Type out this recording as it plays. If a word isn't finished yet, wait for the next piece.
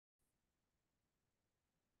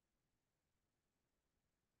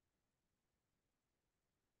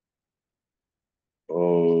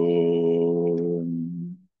ॐ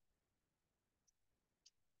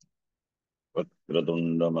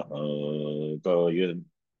वक्रतुण्डमहाकाय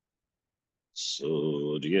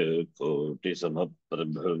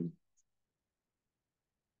सूर्यकोटिसमप्रभ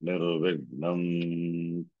निर्विघ्नं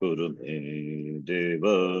कुरु मे देव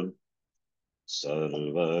सर्वकार्येषु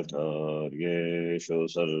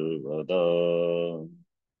सर्वदा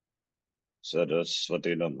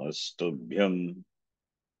सरस्वती नमस्तुभ्यं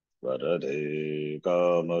वरदे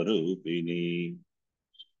कामरूपिणी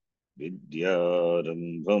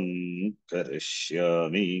विद्यारम्भं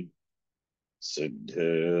करिष्यामि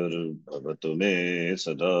सिद्धिर्भवतु मे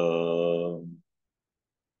सदा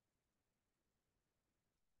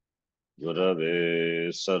गुरवे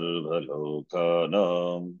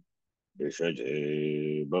सर्वलोकानां विषजे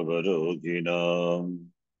भवरोगिणां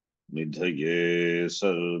निधये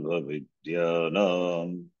सर्वविद्यानां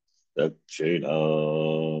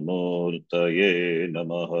दक्षिणामूर्तये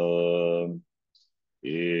नमः।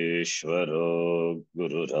 ईश्वरो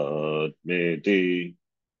गुरुरात्मेति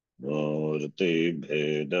मूर्तिभेदविभागिने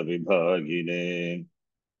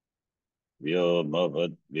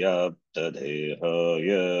व्योमवद्व्याप्तदेहाय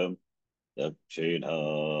दक्षिणामूर्तये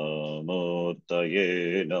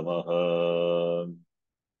नमः।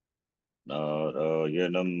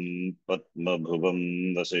 नारायणं पद्मभुवं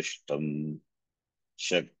वसिष्ठं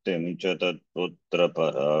शक्तिं च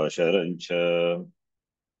तत्पुत्रपराशरं च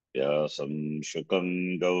व्यासं शुकं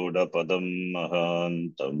गौडपदं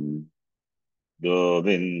महान्तं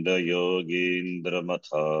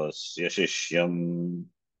गोविन्दयोगीन्द्रमथास्य शिष्यम्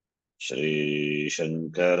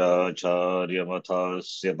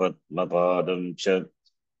श्रीशङ्कराचार्यमथास्य पद्मपादं च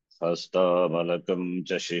हस्तामलकं च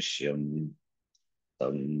शिष्यम्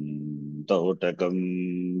तं तौटकं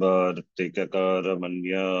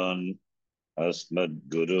वार्तिककारमन्यान्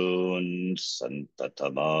अस्मद्गुरून्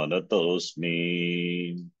सन्ततमानतोऽस्मि।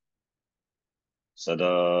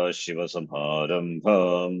 सदाशिवसमारम्भां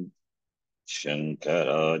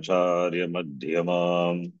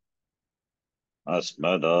शङ्कराचार्यमध्यमाम्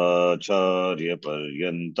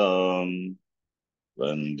अस्मदाचार्यपर्यन्तां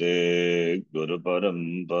वन्दे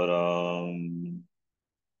गुरुपरम्पराम्।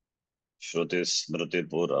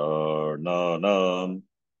 श्रुतिस्मृतिपुराणानाम्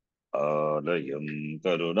आलयं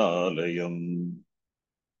करुणालयं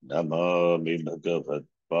नमामि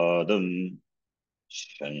भगवत्पादं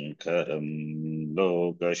शङ्करं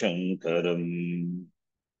लोकशङ्करम्।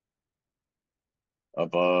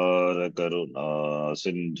 अपारकरुणा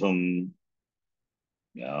सिन्धुं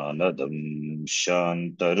ज्ञानदं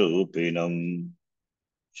शान्तरूपिणं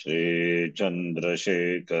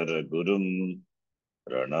श्रीचन्द्रशेखरगुरुं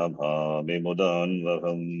प्रणमामि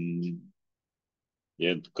मुदान्वहम्।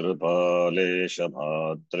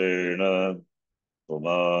 यत्कृपालेशमात्रेण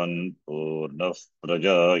पुमान् पूर्णः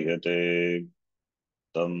प्रजायते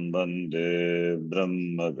तं वन्दे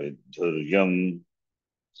ब्रह्मविद्धुर्यं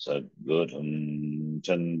सद्गुरुं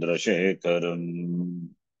चन्द्रशेखरम्।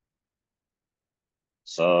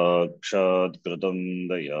 साक्षात्कृतं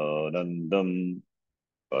दयानन्दं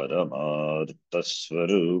परमार्थस्वरूपिणं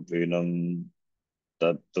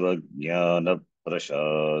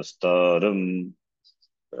तत्त्वज्ञानप्रशास्तारं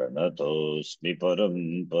प्रणतोऽस्मि परं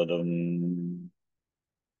पदम्।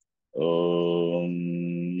 ॐ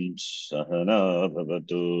सहना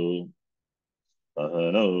भवतु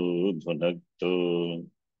सहनौ भुनक्तु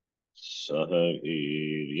सह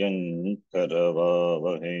वीर्यं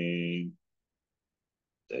करवावहै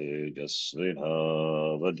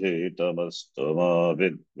तेजस्विनावधीतमस्तु मा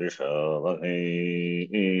विद्विषावहै।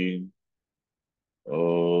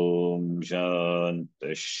 ॐ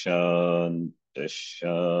शान्तिः शान्तिः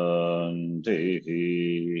शान्तिः।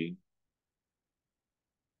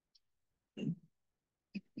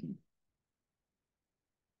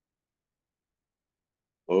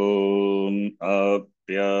 ॐ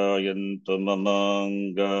आप्यायन्तु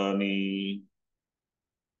ममाङ्गानि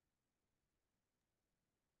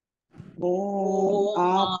ॐ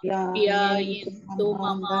आप्यायन्तु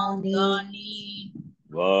ममाङ्गानि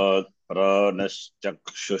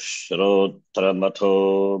वाक्प्राणश्चक्षुश्रोत्रमथो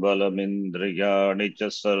बलमिन्द्रियाणि च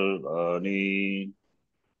सर्वाणि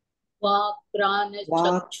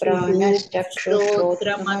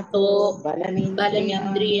वाक्प्राणश्चक्षुश्रोत्रमथो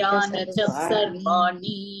बलमिन्द्रियाणि च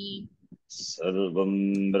सर्वाणि सर्वं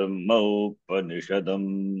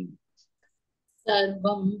ब्रह्मोपनिषदम्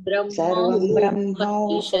सर्वं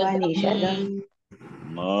ब्रह्मोपनिषदम्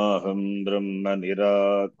माहं ब्रह्म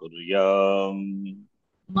निराकुर्याम्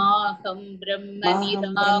माहं ब्रह्म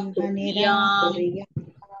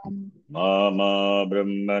निराकुर्याम् मा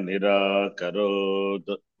ब्रह्म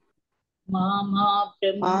निराकरोत् मा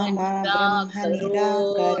ब्रह्म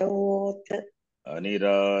निराकरोत्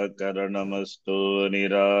अनिराकरणमस्तु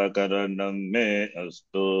निराकरणं मे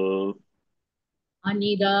अस्तु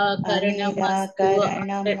अनिराकरणमस्तु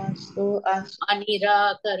अनिराकरणमस्तु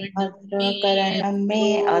अनिराकरणं मे अनिराकरणं मे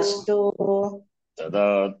अस्तु अस्तु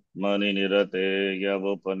तदात्मनि निरतेय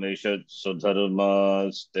उपनिषत्सु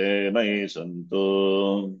धर्मास्ते मयि सन्तु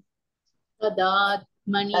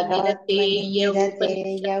तदात्मनि तदात्मनि निरतेय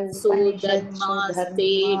निरतेय उपनिषत्सु उपनिषत्सु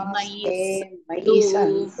धर्मास्ते मयि धर्मास्ते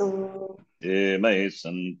सन्तु मयि सन्तु ते मयि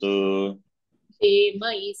सन्तु ते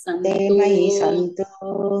मयि ते सन्तु मयि सन्तु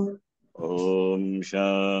ॐ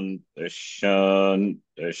शान्तिः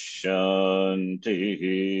शान्तिः शान्तिः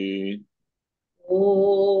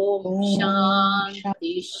ॐ ॐ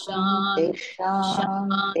शान्ति शान्ति शान्ति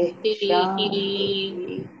शान्तिः शान्तिः शान्तिः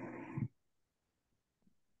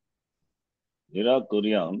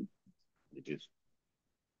निराकुर्याम् it is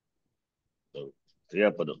the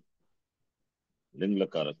क्रियापदम्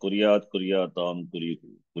लिङ्गलकार कुर्यात् कुर्यातां कुर्युः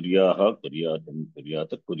कुर्याः कुर्यातं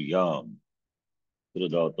कुर्यात कुर्याम्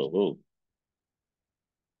कुरुधातोः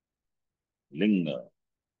लिङ्ग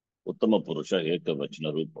उत्तम पुरुष एकवचन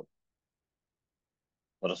रूपम्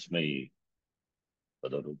परस्मै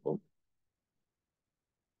पदरूपम्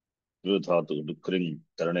कुरुधातु डुक्रिङ्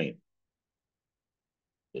करणे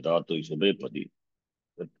धातु is उभयपदी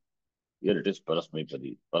here it is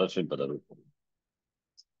परस्मैपदी परस्मै पदरूपम्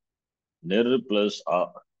निर plus a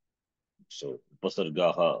so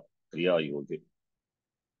उपसर्गाः क्रिया योगे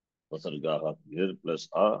उपसर्गाः निर plus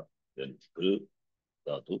a then कृ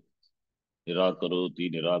धातु निराकरोति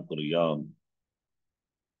निराकुर्याम्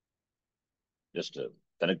just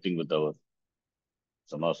connecting with our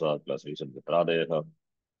samasa class recently pradayah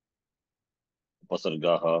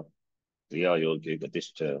upasargaah kriya yoge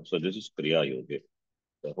gatischa so this is kriya yoge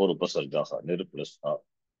the whole upasargaah nir plus a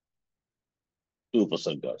two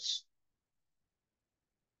upasargas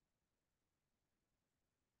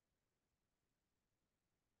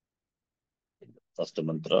first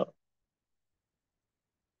mantra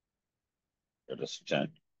let us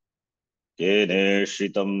chant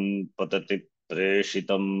keneshitam patati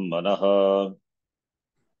preshitam manah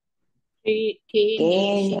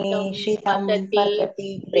केनेषितं केनेषितं पतति पतति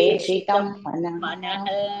प्रेषितं प्रेषितं मनः मनः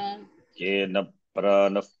केन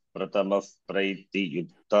प्राणः प्रथमः प्रैति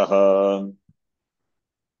युक्तः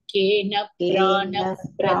केन केन प्राणः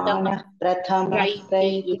प्रथमः प्राणः प्रथमः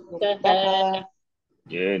प्रैतियुक्तः प्रैतिमुक्तः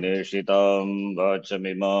केनेषितां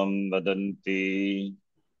वाचमिमां वदन्ति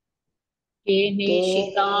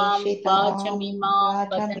केनेषितां केनेषितां वाचमिमां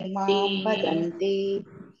वदन्ति वाचमिमां वदन्ति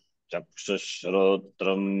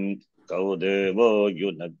चक्षुश्रोत्रं कौ देवो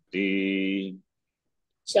युनक्ति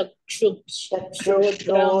चक्षुश्रोत्रं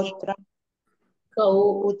चक्षुश्रोत्रं कौ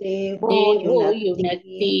कौ देवो देवो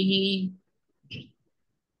युनक्ति युनक्ति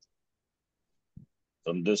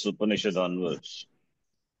From this Upanishad onwards,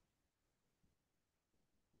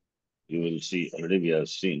 you will see, already we have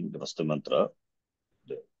seen the first mantra.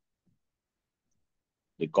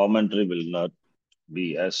 The commentary will not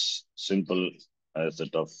be as simple as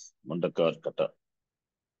that of Mundaka Kata.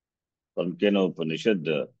 From Kena Upanishad,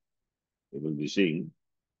 we will be seeing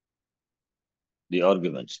the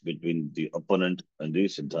arguments between the opponent and the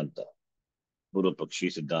Siddhanta. Purva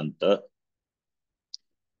Pakshi Siddhanta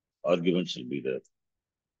arguments will be there.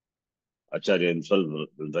 Acharya himself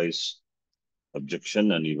will raise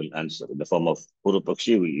objection and he will answer. In the form of Purva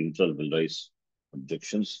Pakshi, he himself will raise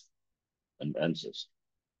objections and answers.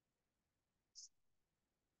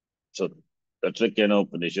 So that's why Kena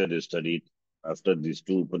Upanishad is studied after these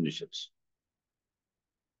two Upanishads.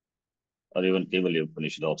 Or even Kevalya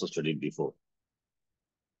Upanishad also studied before.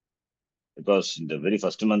 Because in the very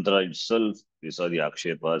first mantra itself, we saw the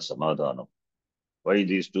Akshepa Samadhanam. Why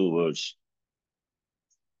these two words?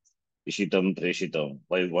 Ishitam, Preshitam.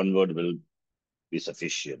 Why one word will be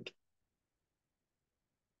sufficient?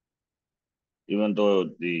 Even though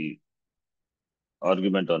the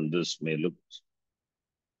argument on this may look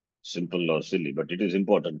simple or silly, but it is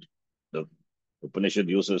important. The Upanishad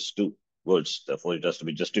uses two words, therefore it has to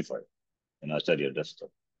be justified in Acharya Dasta.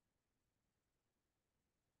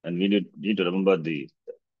 And we need to remember the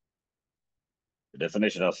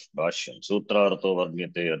definition of Bhashyam. Sutrartho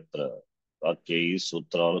varnyate atra vakyai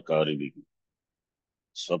sutralkarivi.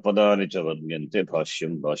 Swapadani cha varnyante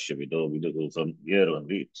bhashyam bhashyavido viduhu. From here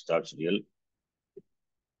only it starts real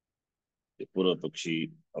the Purva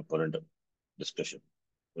Pakshi apparent discussion.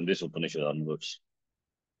 From this Upanishad onwards.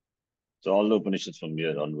 So all the Upanishads from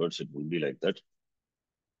here onwards, it will be like that.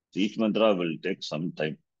 Each mantra will take some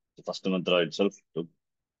time. The first mantra itself took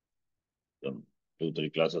some 2, 3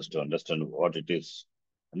 classes to understand what it is.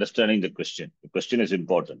 Understanding the question. The question is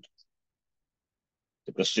important.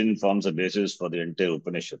 The question forms a basis for the entire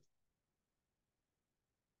Upanishad.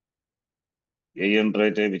 Yayam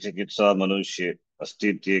prete vichikitsa manushye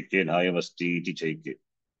astitye ke nayam asti iti chaike.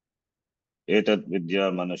 Etat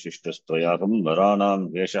vidya manashishtastvayaham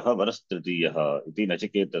varanam yeshaha varastritiyah iti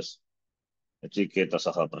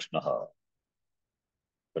nachiketasaha prashnaha.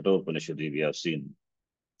 Kathopanishadi we have seen.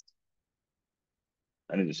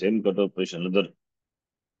 And in the same Kathopanishad, another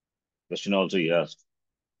question also he asked.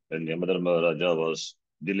 When Yamadharma Raja was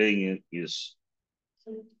delaying his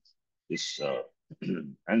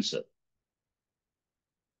answer,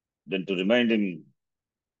 then to remind him,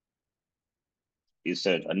 he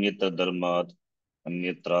said, Anyatra dharmat,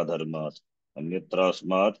 anyatra dharmat, anyatra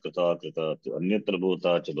smat krita krita, anyatra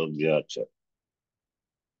bhuta chabhavya cha.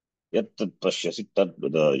 Yat tat pashyasi tat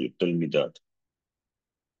vada, you tell me that.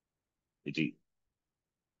 Iti.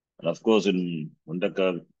 And of course, in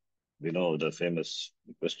Mundaka, we know the famous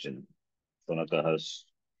question. Sonaka has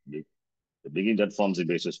the beginning that forms the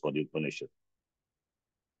basis for the Upanishad.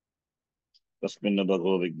 Kasmin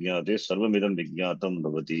bhagavo vijñāte sarvamidam vijñātam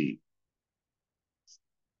bhavati.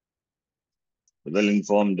 The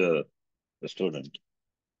well-informed student.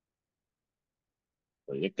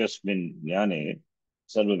 Ekasmin jnane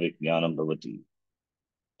sarva vijñānam bhavati.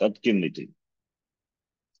 Tat kim iti.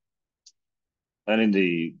 And in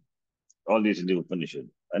the all these in the Upanishad.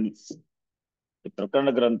 And the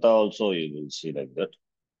Prakarana Grantha also you will see like that.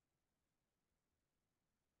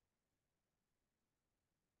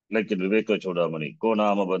 Like in Viveka Chodamani, ko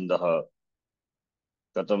nama bandhaha,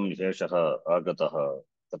 katam heshaha agataha,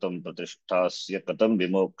 katam pratishthasya, katam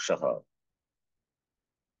vimokshaha,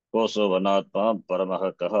 koso vanatma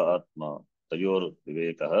paramaha kaha atma, tayor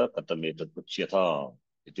vivekaha, katam etat uchyata.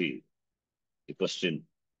 Iti, the question,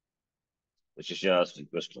 the Shishya asked the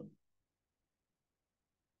question.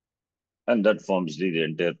 And that forms the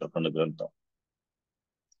entire Prakarana Grantha.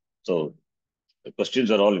 So the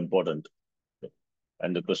questions are all important.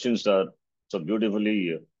 And the questions are so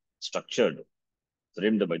beautifully structured,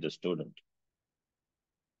 framed by the student.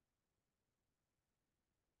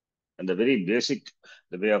 And the very basic,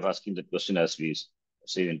 the way of asking the question as we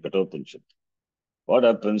see in Kathopanishad. What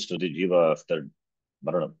happens to the jiva after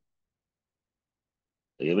Maranam?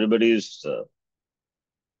 Everybody is,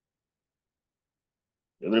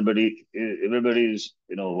 everybody is,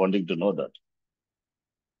 wanting to know that.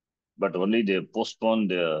 But only they postpone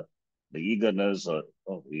the eagerness or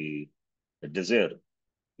the desire.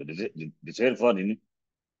 The desire for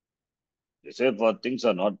things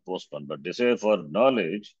are not postponed, but desire for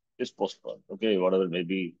knowledge is postponed. Okay, whatever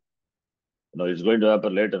maybe, it's going to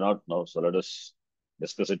happen later, not now. So let us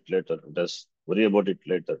discuss it later. Let us worry about it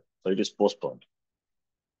later. So it is postponed.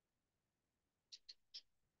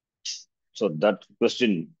 So that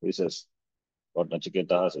question is what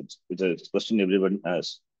Nachiketa has. It's a question everyone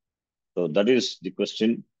has. So that is the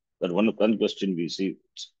question. That one question we see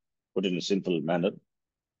put in a simple manner.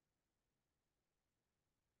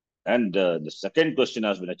 And the second question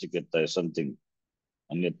has been Nachiketa is something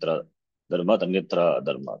Anyatra Dharmat, Anyatra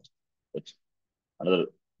Dharmat. It's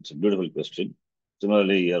it's a beautiful question.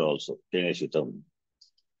 Similarly, here also, Kena Shitam.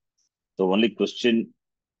 So only question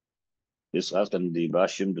is asked and the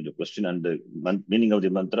Bhashyam to the question and the meaning of the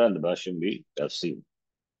mantra and the Bhashyam we have seen.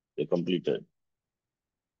 They completed.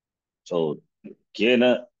 So,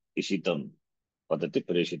 Kena Ishitam, Padati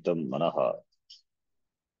Preshitam Manaha.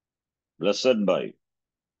 Blessed by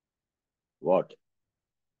what?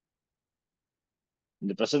 In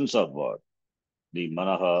the presence of what? The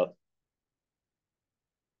Manaha,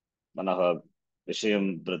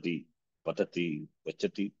 Vishayam Prati, Patati,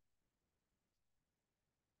 Vachati.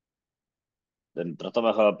 Then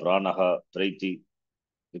Pratamaha, Pranaha, Praiti,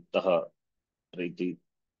 Yuktaha, Praiti.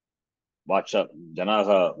 Vacha,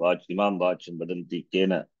 Janaha, Vach, Imam Vacham, Vadanti,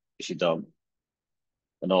 Kena Ishitam.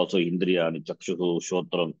 And also Indriyani, Chakshuhu,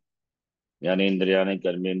 Shotram, Yanendriyani,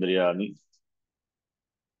 Karmendriyani.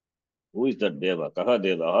 Who is that Deva? Kaha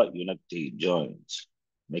Deva, Unakti joins.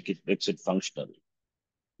 Makes it functional.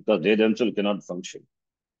 Because they themselves cannot function.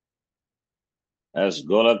 As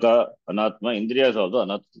Golaka, Anatma, Indriya is also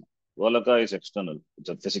Anatma. Golaka is external, it's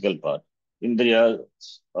a physical part. Indriya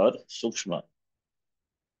are Sukshma,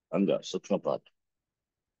 Anga, Sukshma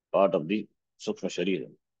part of the Sukshma Sharira.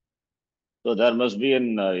 So there must be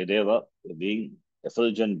an Deva, a being,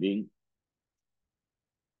 effulgent being.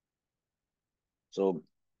 So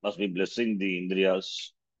must be blessing the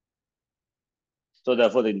Indriyas. So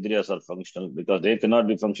therefore the Indriyas are functional because they cannot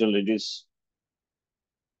be functional, it is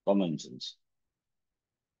common sense.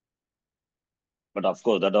 But of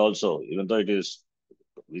course, that also, even though it is,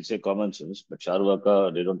 we say common sense, but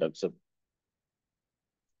Charvaka, they don't accept.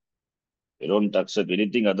 They don't accept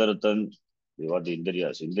anything other than what the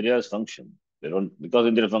Indriyas. Indriyas function. They don't, because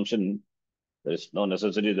Indriya function, there is no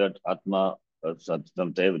necessity that Atma,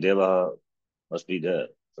 some Deva must be there,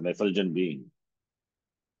 some effulgent being.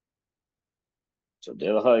 So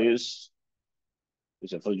Devaha is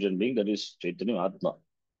this effulgent being, that is Chaitanya Atma.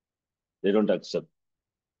 They don't accept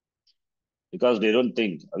because they don't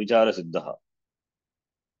think avichara siddhaha.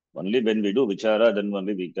 Only when we do vichara, then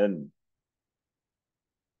only we can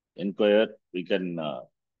inquire, we can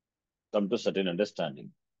come to certain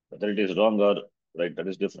understanding. Whether it is wrong or right, that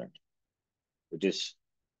is different. It is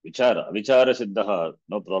vichara. Vichara siddhaha,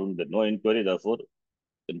 no problem there. No inquiry, therefore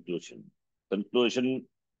conclusion. Conclusion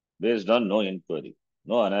based on no inquiry,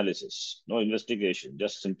 no analysis, no investigation,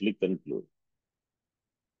 just simply conclude.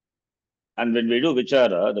 And when we do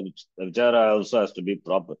vichara, the vichara also has to be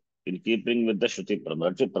proper, in keeping with the Shruti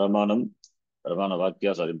Pramana. Pramana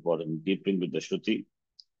Vakyas are important, in keeping with the Shruti,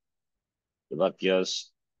 the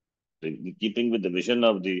Vakyas, in keeping with the vision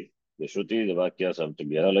of the Shruti, the Vakyas have to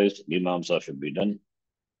be analyzed, Mimamsa should be done.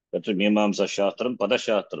 That's a Mimamsa Shastram,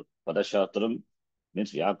 Padashastram. Padashastram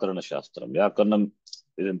means Vyakarana Shastram. Vyakaranam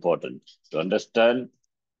is important to understand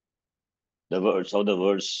the words, how the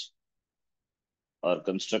words are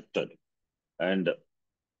constructed, and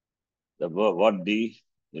what is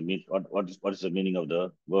the meaning of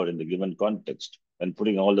the word in the given context, and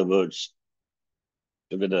putting all the words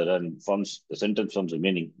together and forms the sentence forms a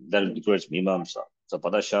meaning. That requires Mimamsa. So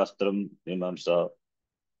Padashastram, Mimamsa,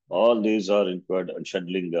 all these are required, and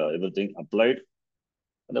scheduling everything applied,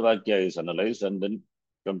 and the Vakya is analyzed and then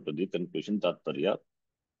come to the conclusion Tatparya.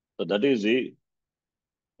 So that is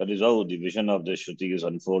how the vision of the Shruti is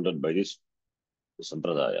unfolded by this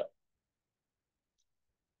Sampradaya.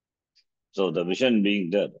 So the vision being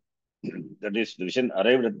there, that is the vision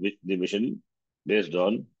arrived at the vision based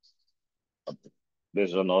on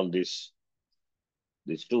all these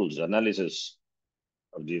tools, analysis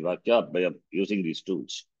of the Vakya by using these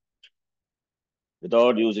tools.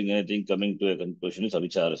 Without using anything, coming to a conclusion is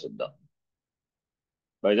Avichara Siddha.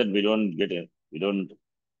 By that we don't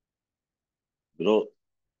grow,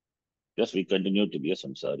 just we continue to be a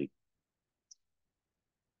samsari.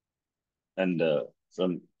 And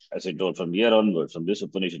from, as I told, from here onwards, from this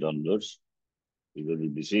Upanishad onwards, we will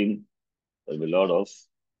be seeing a lot of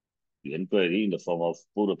the inquiry in the form of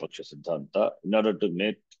Purva Paksha Siddhanta in order to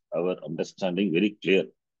make our understanding very clear.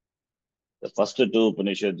 The first two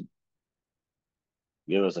Upanishads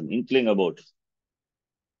gave us an inkling about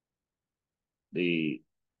the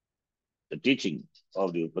teaching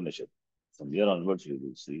of the Upanishad. From here onwards, you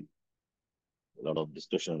will see a lot of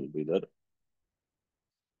discussion will be there.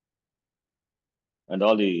 And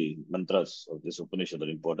all the mantras of this Upanishad are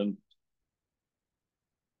important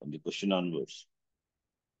from the question onwards.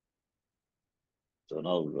 So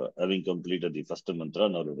now, having completed the first mantra,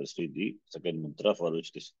 now let us read the second mantra, for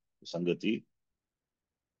which this Sangati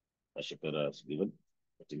Ashikara has given.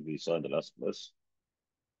 I think we saw in the last class.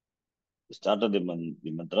 We started the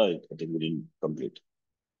mantra, I think we didn't complete.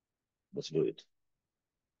 Let's do it.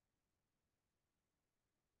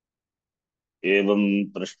 Evam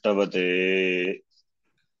prashtavate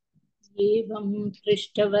एवं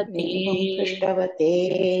पृष्ठवते एवं पृष्ठवते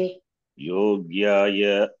योग्याय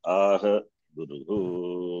आह गुरुः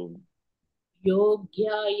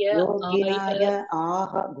योग्याय योग्याय आय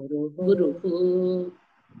आह गुरुः गुरुः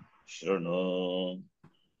शृणु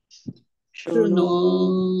शृणु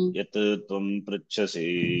यत् त्वं पृच्छसि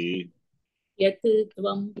यत्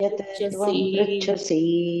त्वं यत् त्वं पृच्छसि पृच्छसि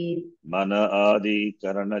मन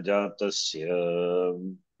आदिकरणजातस्य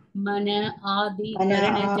मन मन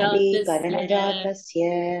आदिकरणजातस्य आदिकरणजातस्य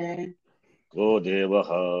को देवः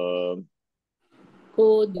को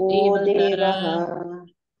को देवः देवः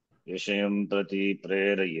विषयं प्रति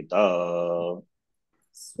प्रेरयिता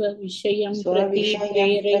स्वविषयं प्रति स्वविषयं प्रति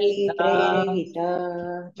प्रेरयिता प्रेरयिता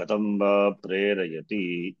कथं वा प्रेरयति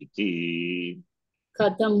इति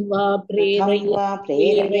कथं वा कथं वा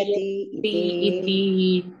प्रेरयति प्रेरयति इति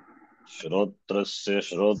श्रोत्रस्य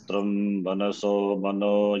श्रोत्रं मनसो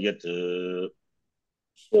मनो यत्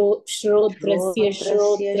श्रोत्रस्य श्रोत्रस्य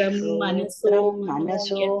श्रोत्रं मनसो श्रोत्रं मनो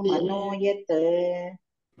मनसो यत् मनो यत्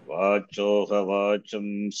वाचोह वाचं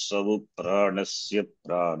सवु प्राणस्य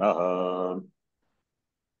प्राणः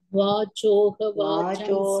वाचोह वाचं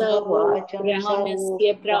वाचोह सवो वाचं सवु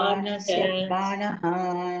प्राणस्य प्राणः प्राणस्य प्राणः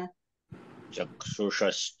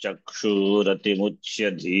चक्षुषश्चक्षुरतिमुच्य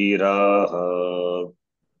धीराः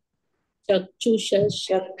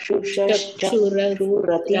चक्षुरतिमुच्य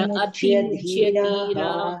चक्षुरतिमुच्य धीराः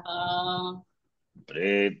धीराः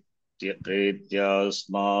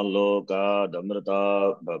प्रेत्यास्माल्लोकादमृता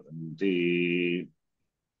भवन्ति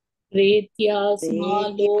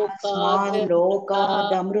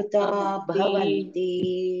प्रेत्यास्माल्लोकादमृता भवन्ति। भवन्ति।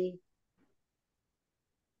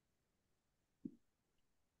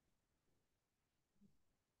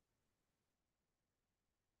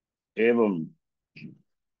 एवं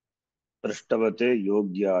पृष्ठवते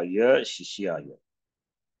योग्याय शिष्याय।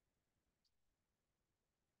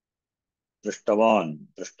 पृष्ठवान,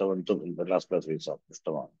 पृष्ठवन तो in the last class we saw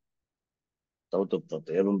पृष्ठवान। तव तो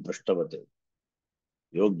प्रत्यय एवं पृष्ठवते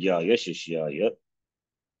योग्याय शिष्याय।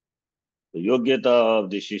 The yogyata of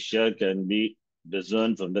the shishya can be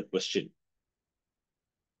discerned from the question.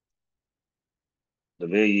 The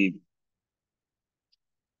way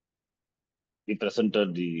he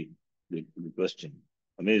presented the question.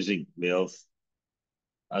 Amazing way of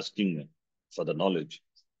asking for the knowledge.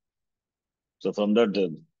 So from that,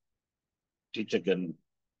 the teacher can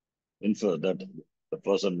infer that the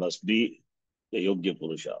person must be a Yogya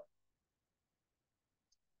Purusha.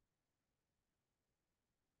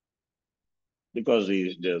 Because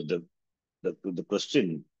the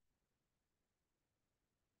question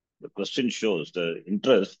shows the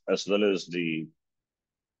interest as well as the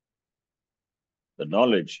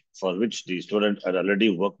knowledge for which the student had already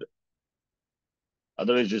worked.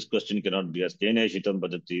 Otherwise, this question cannot be asked. Kene shitam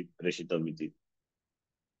padati preshitam iti.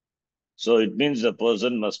 So it means the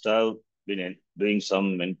person must have been doing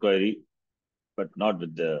some inquiry, but not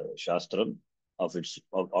with the Shastram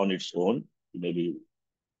on its own. Maybe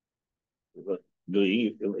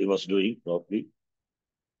he was doing properly.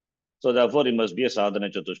 So therefore, he must be a sadhana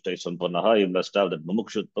chatushtaya sampannaha. He must have that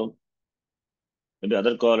mumukshutvam. Maybe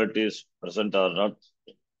other qualities present are not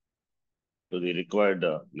to the required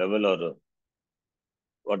level or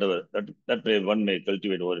whatever. That way one may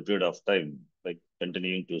cultivate over a period of time, like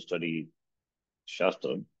continuing to study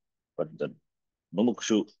Shastram. But the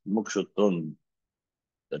mumukshutvam,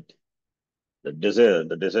 that the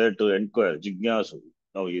desire to inquire, jignasu.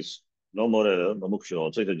 Now he is no more a mumukshu,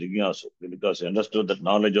 also is a jignasu, because he understood that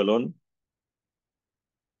knowledge alone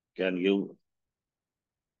can give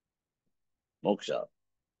moksha.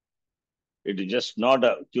 It is just not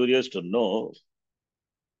curious to know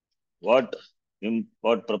what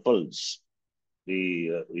propels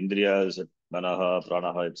the indriyas, manaha,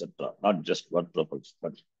 pranaha, etc. Not just what propels,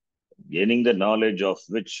 but gaining the knowledge of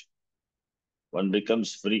which one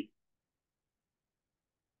becomes free.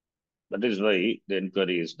 That is why the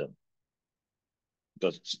inquiry is done.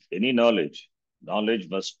 Because any knowledge the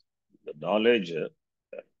knowledge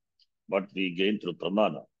what we gain through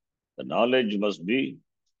pramana, the knowledge must be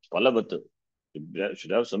palavat. It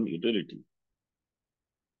should have some utility.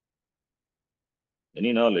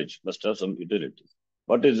 Any knowledge must have some utility.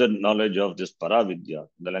 What is the knowledge of this paravidya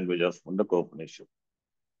in the language of Mundaka Upanishad?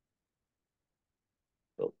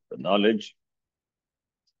 So the knowledge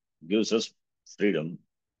gives us freedom,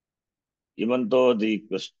 even though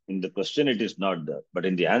in the question it is not there, but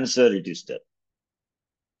in the answer it is there.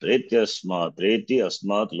 Preti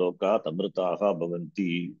asmat lokat amritaha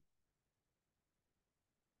bhavanti.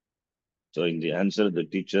 So in the answer, the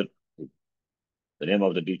name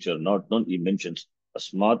of the teacher not known, he mentions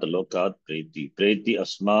asmat lokat preti. Preti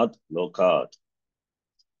asmat lokat.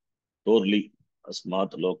 Totally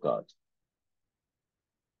asmat lokat.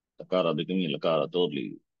 Lakara becoming lakara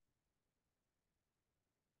totally.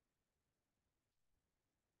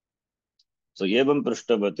 So evam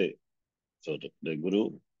prishtabhate. So the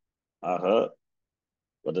guru aha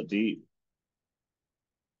vadati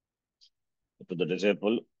to the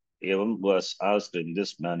disciple, evam was asked in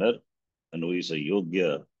this manner, and who is a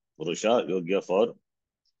yogya purusha, yogya for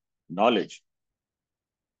knowledge.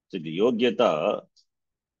 So the yogyata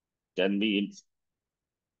can be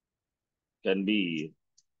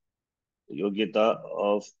yogyata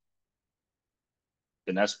of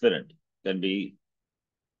an aspirant can be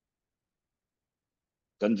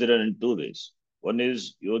considered in two ways. One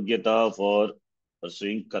is yogyata for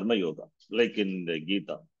pursuing karma yoga, like in the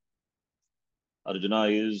Gita. Arjuna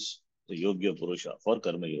is the yogya purusha for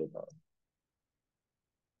karma yoga.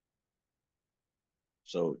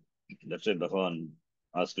 So that's why Bhagavan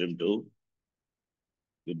asked him to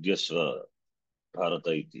Yudhyasva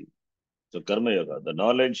Bharata iti. So karma yoga, the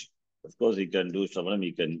knowledge, of course, he can do shravanam,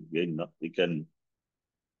 he can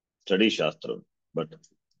study shastra, but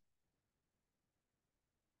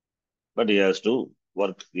he has to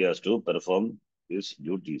work, he has to perform his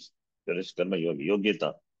duties. There is karma yoga,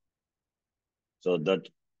 yogyata. So that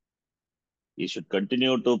he should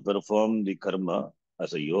continue to perform the karma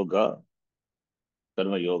as a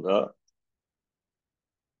karma yoga,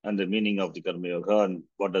 and the meaning of the karma yoga and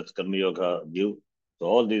what does karma yoga give. So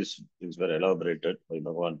all these things were elaborated by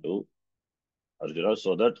Bhagavan to Arjuna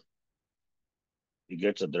so that he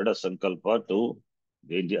gets a Drida Sankalpa to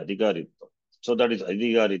gain the Adhikaritva. So that is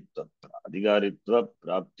Adhikaritva. Adhikaritva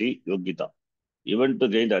Prapti Yogita. Even to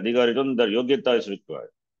gain the Adhikaritva, the Yogita is required.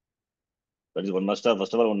 That is, one must have,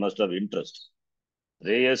 first of all, one must have interest.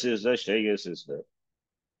 Prayers is there, Shreyas is there.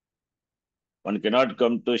 One cannot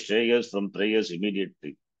come to Shreyas from prayers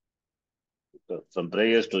immediately. From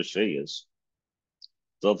prayers to Shreyas.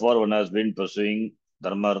 So far, one has been pursuing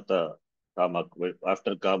Dharmartha, Kama,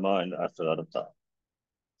 after Kama and after Artha.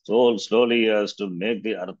 So slowly as to make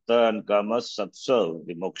the Artha and Kama subserve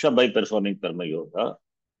the Moksha by performing Karma Yoga.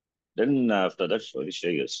 Then after that, slowly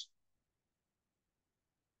Shreyas.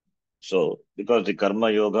 So, because the Karma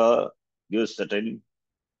Yoga gives certain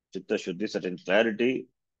Chitta Shuddhi, certain clarity,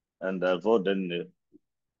 and therefore then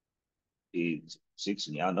he seeks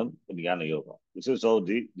Jnanam in Jnana Yoga. This is how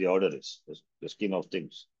the order is, the scheme of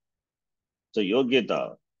things. So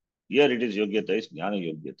Yogyata, here it is Yogyata is Jnana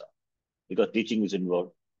Yogyata, because teaching is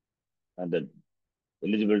involved, and the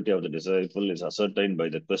eligibility of the disciple is ascertained by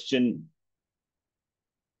the question,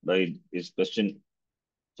 by his question.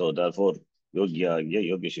 So therefore, Yogyaya,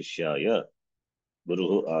 Yogi Shishyaya,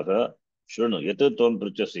 Guruhu Aha, Shrunu, Yatu Tvam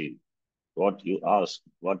Pruchasi, what you ask,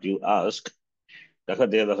 Kaha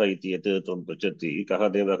Devaha iti Yatu Tvam Pruchati, Kaha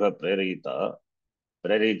Devaha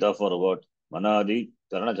Prerita for what? Manadi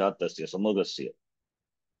Karana Jatasya, Samugasya.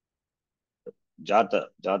 Jata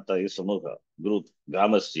is Samuga, group,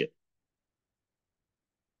 Gramasya,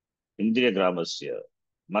 Indriya Gramasya.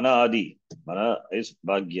 Mana Adi, Mana is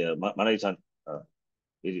Bhagya, Mana is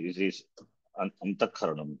is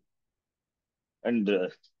Antakharanam. And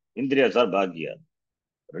Indriyas are Bhagya.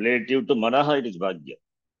 Relative to Manaha, it is Bhagya.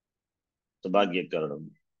 So Bhagya Karanam.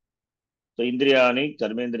 So Indriyani,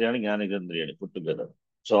 Karmendriyani, Jnanagandriyani put together.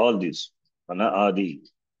 So all these, Mana Adi,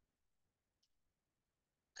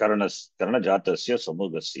 Karana Jatasya,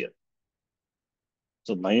 Samugasya.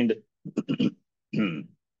 So mind,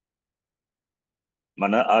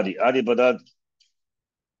 Mana Adi Padat,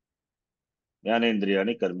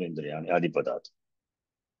 Jnanendriyani, Karmendriyani, Adi Padat.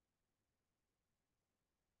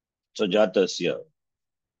 So Jatasya,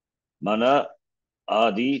 Mana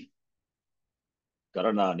Adi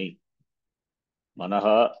Karanani,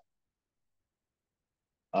 Manaha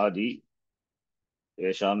Adi,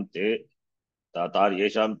 Yesham Te, Tatar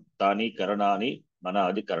Yesham Tani Karanani, Mana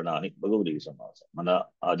Adi Karanani, Bhagavadi Samasa, Mana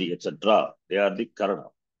Adi, etc. They are the Karana.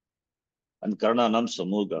 And Karananam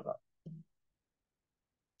Samugaha,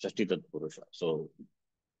 Shashti Tat Purusha. So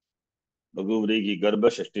Bhagavadi ki Garbha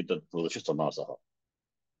Shashti Tat Purusha Samasaha.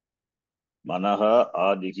 Manaha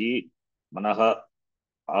Adihi, Manaha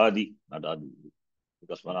Adi, not Adi,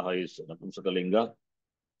 because Manaha is Napumsakalinga.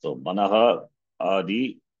 So Manaha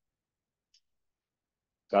Adi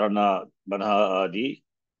Karana, Manaha Adi,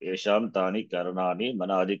 Yesham Tani Karanani,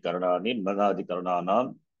 Manadi Karanani, Manadi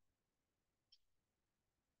Karananam,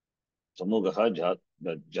 Samugaha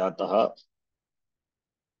Jataha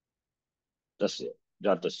Tasya,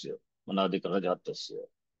 Jatasya, Manadi Karana Jatasya.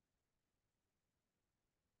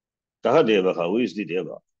 Kaha Devaha, who is the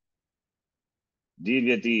Deva?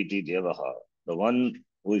 Divyati iti Devaha, the one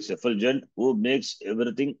who is effulgent, who makes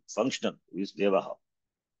everything functional, who is Devaha.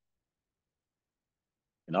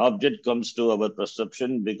 An object comes to our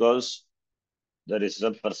perception because there is a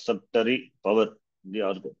perceptory power in the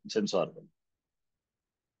organ, sense organ.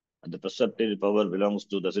 And the perceptory power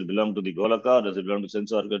does it belong to the Golaka or does it belong to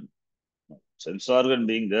sense organ? No. Sense organ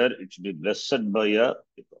being there, it should be blessed by a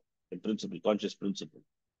principle, conscious principle.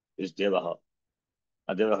 Is Devaha.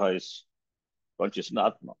 And Devaha is conscious in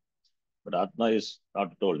Atma. But Atma is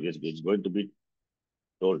not told. It's going to be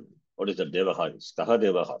told. What is the Devaha is? Kaha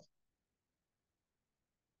Devaha.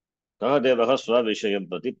 Kaha Devaha Swavishayam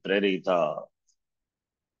Prati Prerita.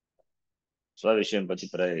 Swavishayam Prati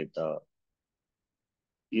Prerita.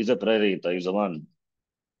 He is a Prerita. He is the one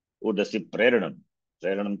who does the Preranam.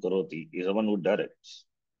 Preranam Karoti. He is the one who directs.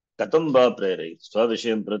 Katamba Prerita.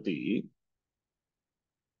 Swavishayam Prati.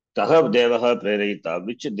 Kaha Devaha Prerita.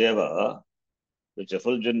 Which Deva, which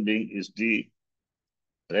effulgent being is the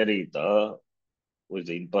Prerita, who is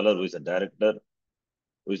the impeller, who is the director,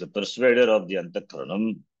 who is the persuader of the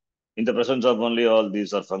Antakaranam. In the presence of only, all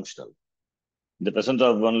these are functional. In the presence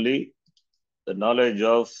of only, the knowledge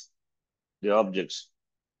of the objects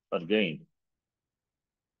are gained.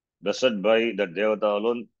 Blessed by that Devata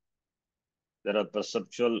alone, there are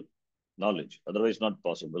perceptual knowledge. Otherwise, not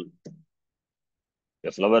possible.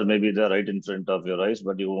 A flower may be there right in front of your eyes,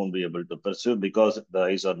 but you won't be able to perceive because the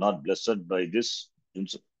eyes are not blessed by this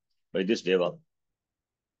Deva.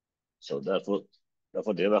 So therefore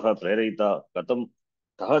Devaha Prerita Katam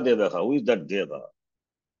Kaha Devaha, who is that Deva?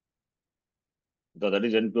 Because that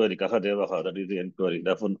is inquiry. Kaha Devaha, that is the inquiry.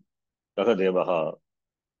 Therefore, Kaha Devaha.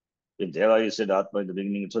 If Deva is said Atma in the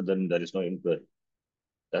beginning, so then there is no inquiry.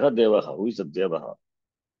 Kaha Devaha, who is the Devaha?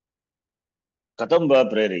 Katam va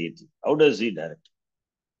prerayiti. How does he direct?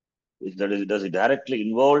 Does he directly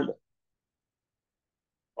involved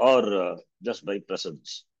or just by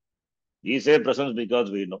presence? We say presence because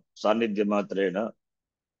we know. Sanidhya matrena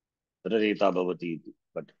prarita bhavati iti.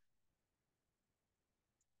 But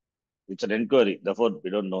it's an inquiry. Therefore, we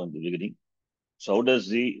don't know in the beginning. So how does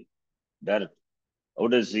he direct? How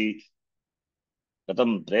does he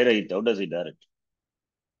katam prerayita? How does he direct?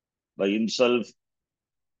 By himself,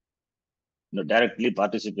 directly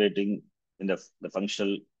participating in the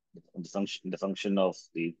functional the function of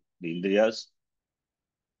the indriyas,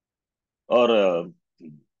 or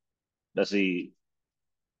does he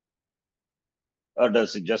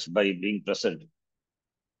does it just by being present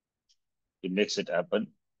he makes it happen?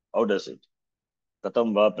 How does it?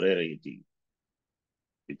 Katam va prerayiti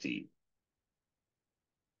iti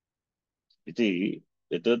iti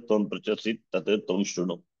yat tvam prachasit tat tvam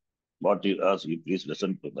shrunu. What you ask, you please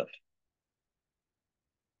listen to that.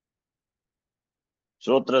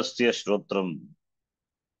 Shrotrasya shrotram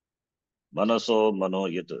manaso mano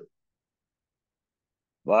yat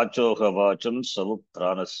vachoha vacham savu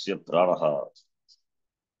pranasya pranaha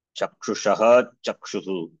chakshushaha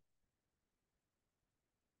chakshuhu.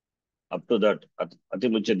 Up to that,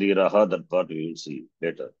 Atimuchadiraha, that part we will see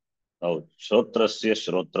later. Now, Shrotrasya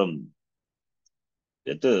Shrotram,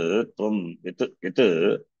 Yat Tvam, Yat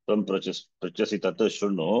Tvam Prachasitat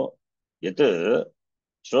Shruno, Yat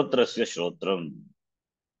Shrotrasya Shrotram,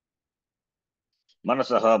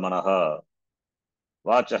 Manasaha Manaha,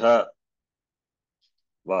 Vachaha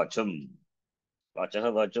Vacham,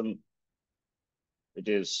 Vachaha Vacham, it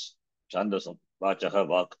is Chandasam, Vachaha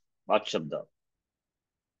Vak, Vak Shabda,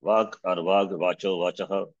 Vak or Vag, Vacho,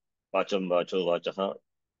 Vachaha, Vacham, Vacho, Vachaha.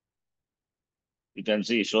 You can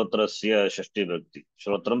see Shrotrasya Shashti Bhakti,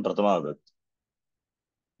 Shrotram Pratama Bhakti.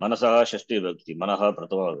 Manasaha Shashti Bhakti, Manaha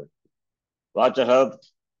Pratama Bhakti. Vachaha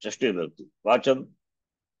Shashti Bhakti. Vacham,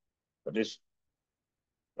 that is,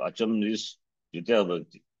 Vacham is Ditya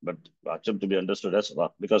Bhakti. But Vacham to be understood as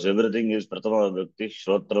Vak, because everything is Pratama Bhakti,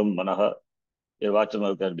 Shrotram, Manaha,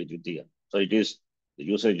 Vacham can be Ditya. So it is the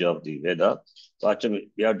usage of the Veda. Vacham,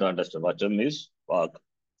 we have to understand. Vacham is Vak.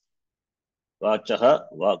 Vachaha,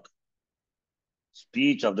 Vak.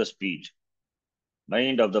 Speech of the speech.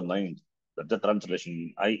 Mind of the mind. That's the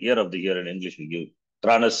translation. Ear of the ear in English we give.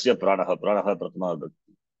 Pranasya pranaha. Pranaha pratama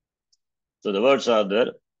bhakti. So the words are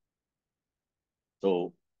there.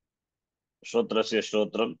 So Shrotrasya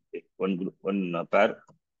Shrotram, one pair.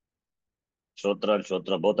 Shrotra and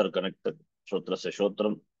Shrotra both are connected. Shrotrasya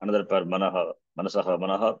Shrotram, another pair Manaha, Manasaha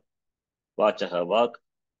Manaha, Vachaha Vak,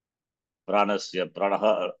 Pranasya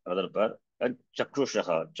Pranaha, another pair, and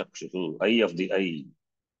Chakshushaha, Chakshuhu, eye of the eye.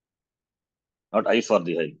 Not eye for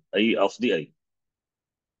the eye of the eye.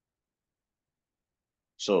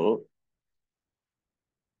 So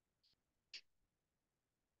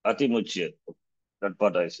Atimuchya, that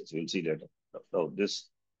part I say, we'll see later. Now this,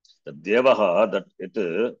 the Devaha, that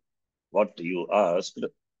it, what you asked,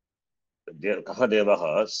 Kaha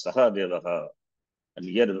Devaha, Saha Devaha, and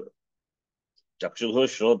here Chakshuhu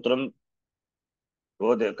Shrotram,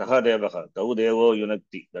 Kaha Devaha, Kau Devo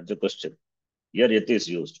Yunakti, that's the question. Here it is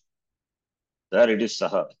used. There it is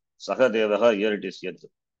Saha. Saha Devaha, here it is Yat.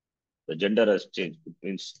 The gender has changed. It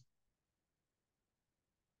means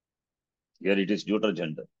here it is neuter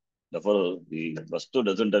gender. Therefore, the Vastu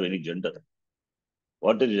doesn't have any gender.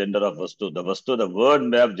 What is gender of Vastu? The Vastu, the word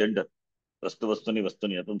may have gender. Vastu Vastuni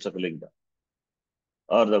Vastuni Apumsakalinga.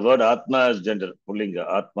 Or the word Atma has gender, Pullinga,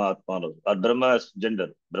 Atma, Atmano. Or Brahma has gender,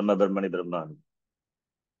 Brahma, Brahmani, Brahmani.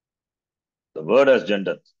 The word has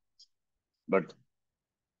gender. But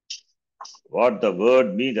what the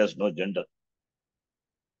word means has no gender.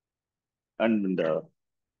 And the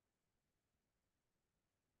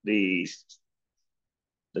the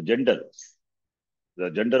gender, the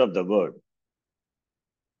gender of the word,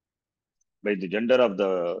 by the gender of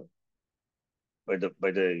the by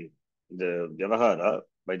the Vyavahara,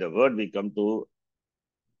 by the word we come to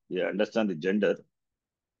understand the gender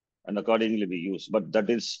and accordingly we use. But that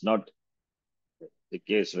is not the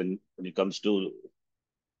case when it comes to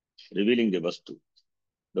revealing the Vastu.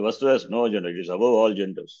 The Vastu has no gender, it is above all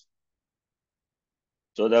genders.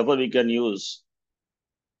 So therefore we can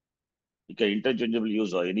interchangeably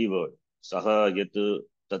use any word. Saha, Yat,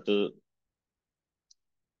 Tat.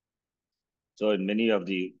 So in many of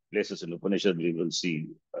the places in Upanishad we will see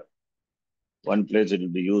one place it will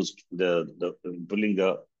be used the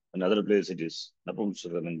Pullinga, another place it is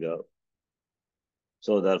Napumsakalinga.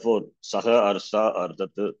 So therefore, saha or sa or tat,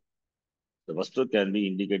 the vastu can be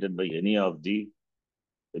indicated by any of the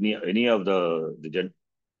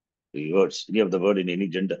words, any of the word in any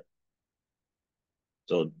gender.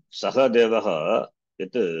 So saha devaha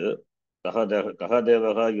yat kaha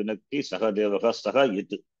devaha yunakti saha devaha saha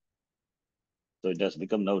yat. So it has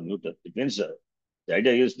become now neuter. It means the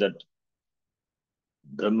idea is that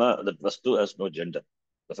Brahma, that vastu has no gender.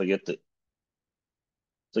 Therefore yat.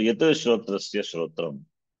 So yat shrotrasya shrotram.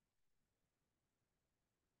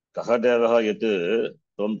 Kaha devaha yat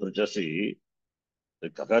tvam prachasi.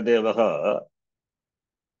 Kaha devaha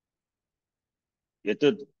yat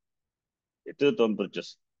yat tvam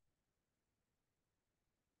prachasi.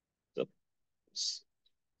 So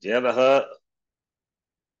devaha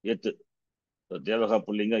yat. So devaha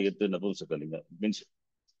pullinga yat napumsakalinga. It means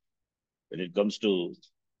when it comes to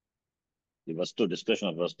the vastu discussion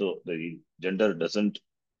of vastu, the gender doesn't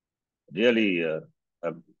really have,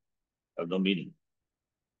 have no meaning.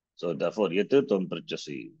 So therefore, yat tvam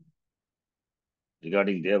prachasi.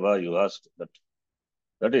 Regarding deva, you asked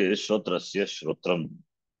that is shrotrasya shrotram.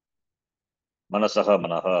 Manasaha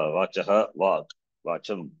manaha, vachaha vak,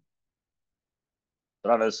 vacham,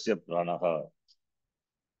 pranasya pranaha.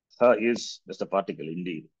 Ha is just a particle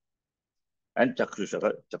indeed. And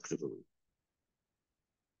chakshushaha, chakshushu.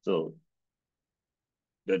 So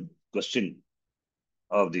the question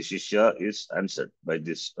of the Shishya is answered by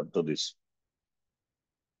this, up to this.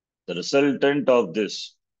 The resultant of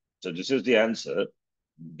this, so this is the answer,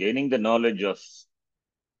 gaining the knowledge of,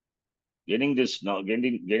 gaining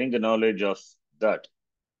the knowledge of that.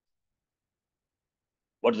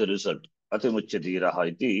 What is the result? Atimuchya dhiraha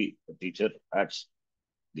iti, the teacher adds,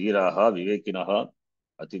 dhiraha vivekinaha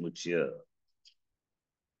atimuchya,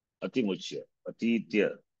 atimuchya, atitya,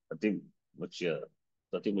 atimuchya.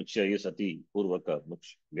 Atimuchya is ati, purvaka,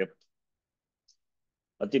 much, yep.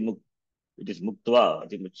 Atimuk, it is muktva,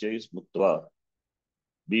 atimuchya is muktva.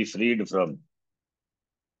 Be freed from.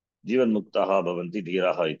 Jivan muktaha bhavanti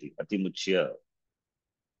dhiraha iti, atimuchya.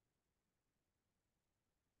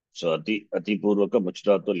 So ati purvaka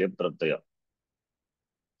muchrato lep pratyaya.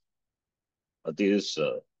 Ati is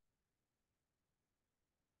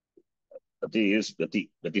gati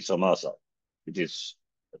samasa. It is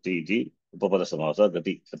ati iti upapada samasa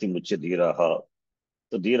gati muchya dhiraha.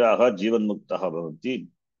 So dhiraha jivan muktaha bhavanti.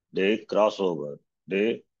 They cross over.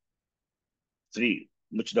 They free.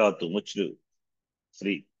 Muchdatu, muchru,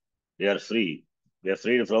 free. They are free. They are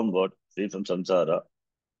freed from what? Free from samsara.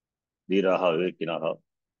 Dhiraha vivekinaha.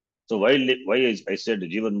 So why I said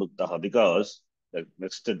jivan muktaha? Because the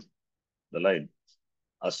next the line.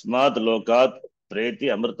 Asmat lokat preti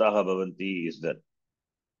amrtaha bhavanti is there.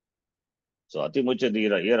 So ati mucha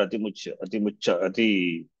dhira, here ati mucha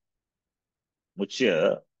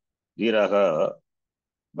dhiraha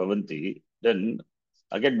bhavanti. Then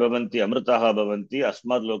again bhavanti amrtaha bhavanti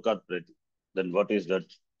asmat lokat preti. Then what is that?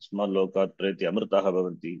 Asmat lokat preti amrtaha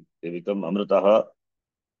bhavanti. They become amrtaha,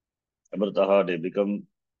 they become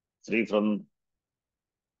free from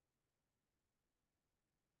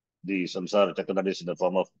the samsara chakra, that is in the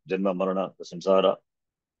form of janma marana, the samsara.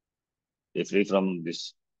 They free from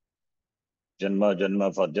this janma.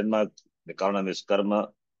 For janma, the karanam is karma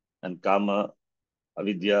and kama,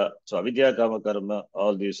 avidya. So avidya, kama, karma,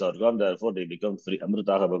 all these are gone. Therefore, they become free.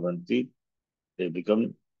 Amritaha bhavanti. They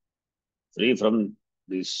become free from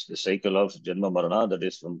this the cycle of janma marana. That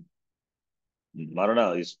is from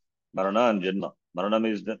marana is marana and janma. Marana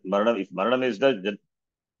is the marana. If marana is there, then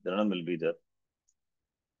janma will be there.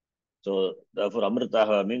 So therefore,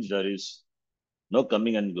 amritaha means there is no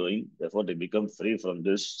coming and going. Therefore, they become free from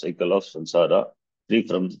this cycle of samsara, free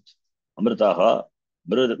from amritaha.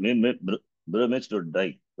 Brah means to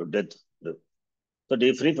die, to death. So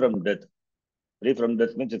they free from death. Free from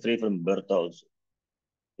death means free from birth also.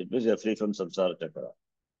 It means they are free from samsara chakra.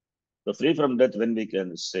 So free from death, when we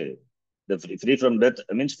can say, the free from death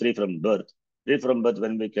means free from birth. Free from birth,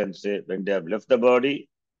 when we can say, when they have left the body,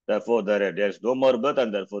 therefore there is no more birth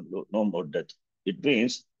and therefore no more death. It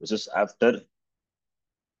means this is after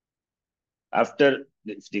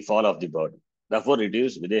the fall of the body. Therefore, it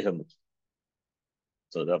is Videhamukta.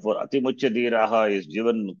 So, therefore, Atimuchya Dhiraha is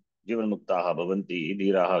Jivan Muktaha Bhavanti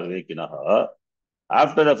Dhiraha Vivekinaha.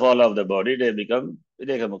 After the fall of the body, they become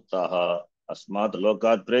Videhamuktaha Asmat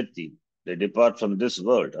Lokat Preti. They depart from this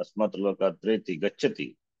world. Asmat Lokat Preti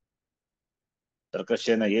Gachati.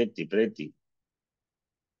 Tarkashena Yeti Preti.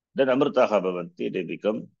 Then Amritaha Bhavanti, they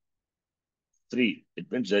become free.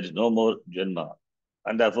 It means there is no more Janma.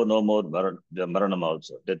 And therefore, no more Maranam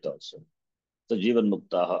also, death also. So Jivan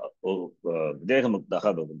Muktaha, Deha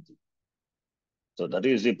Muktaha Bhavanti. So that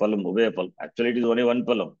is the palam, Ubaya palam. Actually, it is only one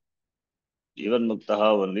palam. Even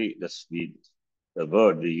muktaha only, the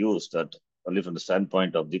word we use that only from the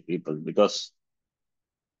standpoint of the people, because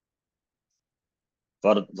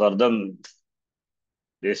for them,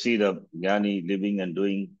 they see the jnani living and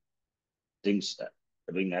doing things,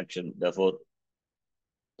 doing action. Therefore,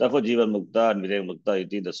 Jivan Mukta and Viraya Mukta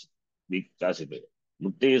iti this we classify.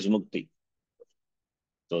 Mukti is Mukti.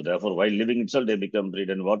 So therefore, while living itself, they become free.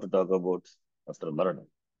 Then what to talk about after Marana?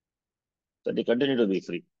 So they continue to be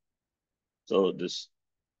free. So this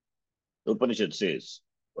Upanishad says,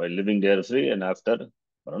 while living they are free, and after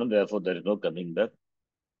Marana, therefore there is no coming back,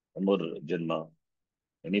 no more Janma,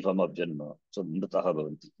 any form of Janma. So Mritaha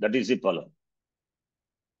Bhavanti. That is the Palam.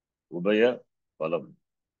 Ubaya Palam.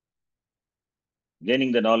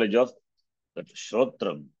 Gaining the knowledge of that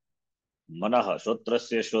Shrotram, Manaha,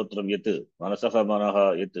 Shrotrasya Shrotram Yat, Manasaha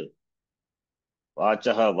Manaha Yat,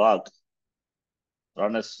 Vachaha Vak,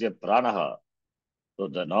 Pranasya Pranaha. So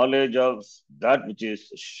the knowledge of that which is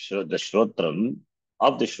the Shrotram,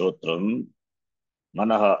 of the Shrotram,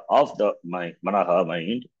 Manaha of the mind, Manaha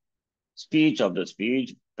mind, speech of the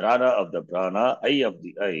speech, Prana of the Prana, eye of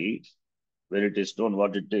the eye, where it is known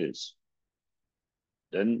what it is.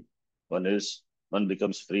 Then one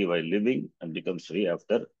becomes free while living and becomes free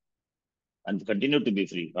after, and continue to be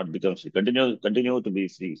free, not becomes free, continue to be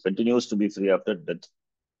free, continues to be free after death.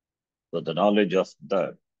 So the knowledge of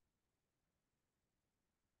that.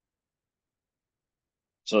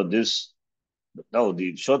 So this now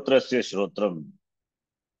the Shotrasya Shrotram.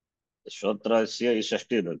 The Shotrasya is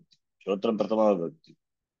Shashti Bhakti. Shotram Pratama Bhakti.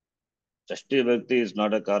 Shashti Bhakti is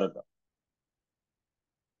not a Karaka.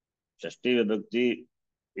 Shashti Bhakti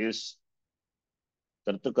is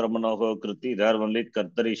Karta Karmanoho Kriti. There only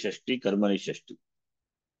Kartari Shashti, Karmani Shashti.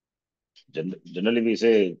 Generally we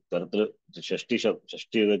say Karta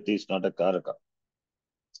Shashti Bhakti is not a Karaka.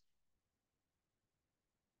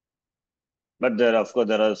 But there, of course,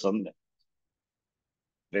 there are some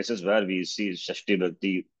places where we see Shashti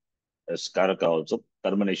Bhakti as Karaka also.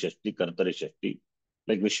 Karmani Shashti, Kartari Shashti.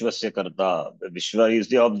 Like Vishwasya Karta. Vishwa is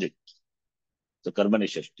the object. So Karmani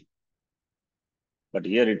Shashti. But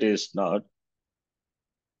here it is not.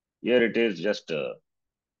 Here it is just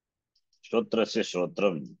Shrotrasya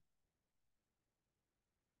Shrotram.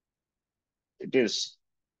 It is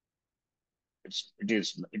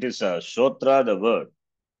Shrotra the word.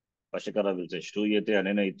 Pashakara will say Shruyate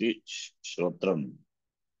Anena iti Shrotram.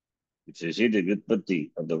 If you see the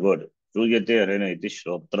Vyutpatti of the word, Shruyate Anena iti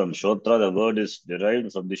Shrotram. Shrotra the word is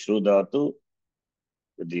derived from the Shru Dhatu,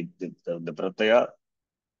 the Pratyaya.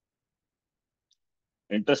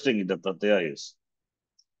 Interesting, the Pratyaya is.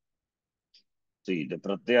 See, the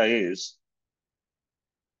Pratyaya is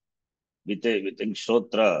within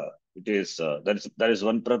Shrotra. It is there is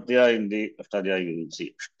one Pratyaya in the Ashtadhyayi you will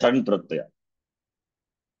see. Stran Pratyaya.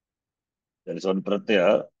 There is one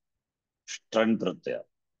Pratyaya, Stran Pratyaya.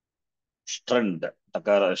 Strand,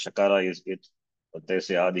 Takara, Shakara is it.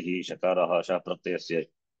 Pratyasya Adihi, Shakara, Sha Pratyasya.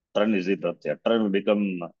 Tran is the Pratyaya. Tran will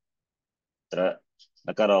become Tra.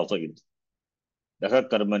 Nakara also it. Daha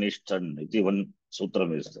Karmani Stran. Iti one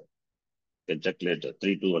sutram is there. You can check later.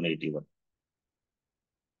 32181.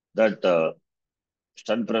 That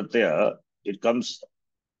Stran Pratyaya, it comes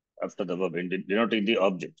after the verb, denoting the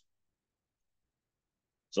object.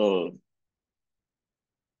 So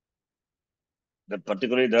that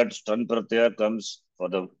particularly that Stran Pratyaya comes for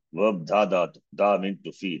the verb Dhadat. Da means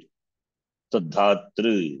to feed. So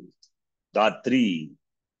Dhatri. Dhatri.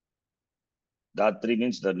 Dhatri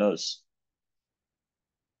means the nurse.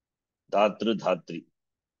 Dhatri, Dhatri.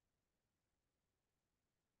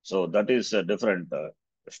 So that is a different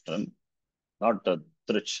Stran, not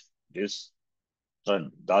Trich. It is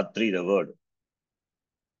Stran. Dhatri, the word.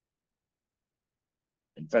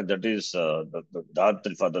 In fact, that is the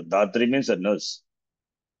Dhatri. For the Dhatri means a nurse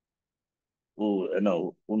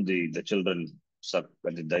whom the children suck,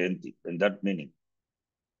 that is Dayanti. In that meaning.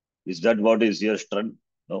 Is that what is here Stran?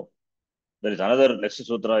 No. There is another Lexi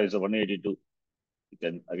Sutra is a 182. You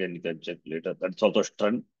can check later. That's also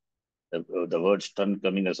Stran. The word Stran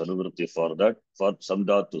coming as Anuvruti for that, for some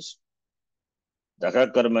dhatus. Daka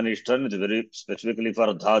Karmani Stran is very specifically for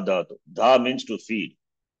Dha Dhatu. Dha means to feed.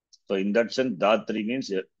 So in that sense, Dhatri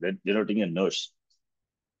means denoting a nurse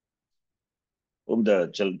whom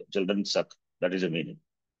the children suck. That is the meaning.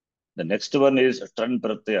 The next one is Stran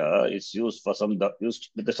Pratyaya is used for used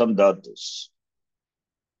with some dhatus.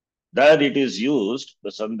 There it is used, the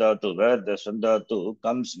Sandhatu, where the Sandhatu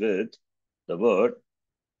comes with the word,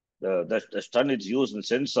 the stun is used in the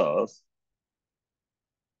sense of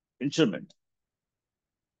instrument.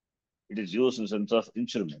 It is used in the sense of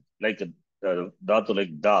instrument, like dhatu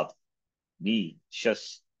like dap, ni,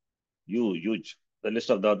 shas, yuj. The list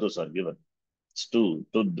of dhatus are given. Stu,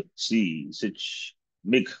 tud, si, sich,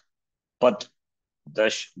 mig, pat,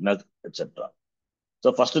 dash, nag, etc.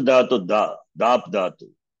 So first dhatu dap dhatu.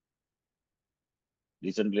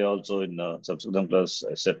 Recently also in Sanskritam class,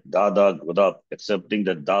 I said da, gudap, accepting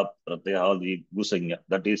the dap, pratyaya, all the gusanya.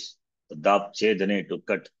 That is the dap chedane to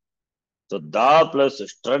cut. So da plus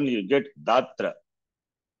stran, you get datra.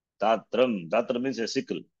 Datram. Datra means a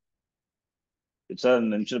sickle. It's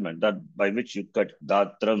an instrument that by which you cut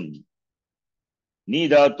datram. Ni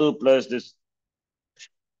dhatu plus this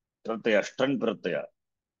pratyaya, stran pratyaya.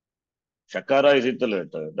 Shakara is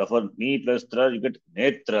interlated. Therefore, ni plus tra, you get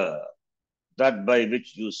netra. That by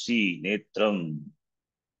which you see netram.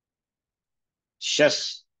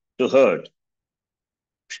 Shas, to hurt.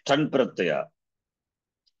 Stran pratyaya.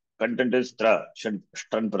 Content is tra, stran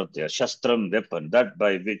pratyaya. Shastram, weapon. That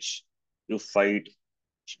by which you fight.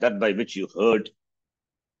 That by which you hurt.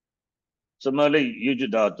 Similarly,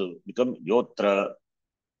 yuj dhatu become yotra.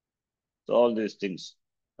 So all these things.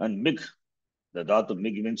 And mig, the dhatu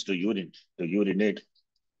mig means to urinate.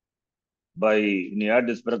 By when you add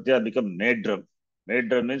this pratyaya become nedram.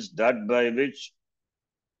 Nedram means that by which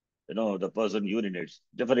the person urinates,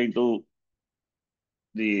 referring to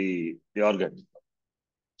the organ.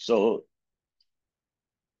 So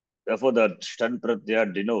therefore the stan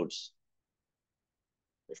pratyaya denotes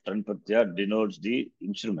the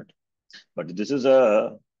instrument. But this is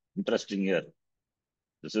a interesting here.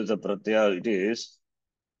 This is a pratyaya, it is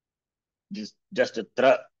just a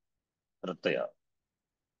tra pratyaya.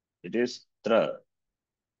 It is tra.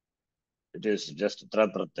 It is just tra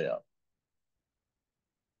pratyaya.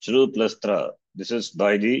 Shru plus tra. This is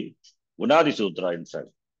by the Unadi Sutra, in fact.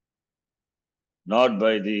 Not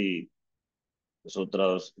by the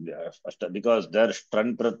sutras, because their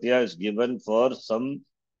stran pratyaya is given for some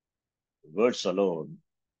words alone.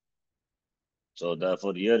 So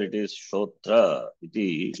therefore here it is shotra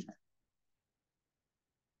iti.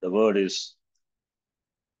 The word is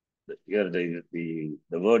here the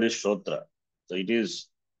word is shotra. So it is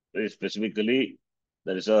very specifically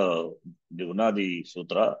there is the Unadi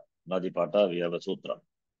Sutra, Unadi Pata, we have a sutra.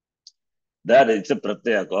 There it's a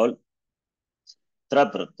pratyaya called tra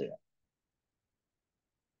pratyaya.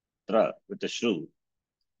 Tra with a shru.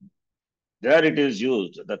 There it is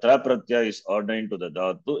used. The tra pratyaya is ordained to the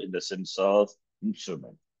dhatu in the sense of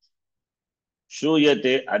instrument.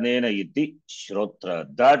 Shuyate anena iti shrotra.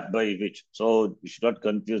 That by which. So you should not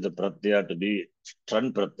confuse the pratyaya to be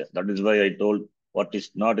stran pratyaya. That is why I told what is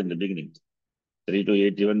not in the beginning. 3 to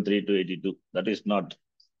 81, 3 to 82. That is not.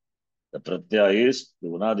 The pratyaya is the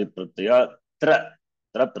unadi pratyaya tra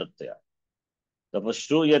pratyaya. Therefore,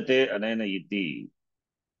 shruyate anena iti.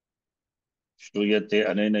 Shruyate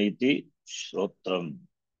anena iti shrotram.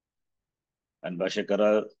 And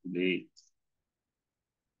Bhashakara,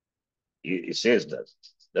 he says that.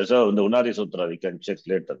 That's how in the Unadi Sutra, we can check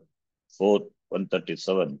later. 4th,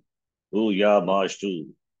 137. Hu ya mashtu.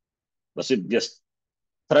 Vasidhyas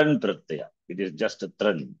tran pratyaya. It is just a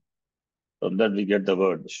tran. From that we get the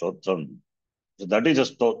word shrotram. So that is a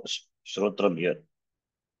shrotram here.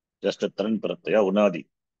 Just a tran pratyaya, Unadi.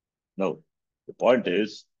 Now, the point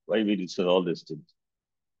is, why we discuss all these things?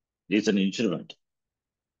 It is an instrument.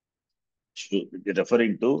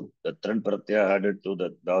 Referring to the tran pratyaya added to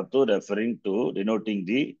the dhatu, referring to denoting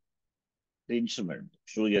the instrument.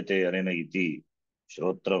 Shruyate anena iti.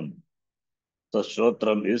 Shrotram. So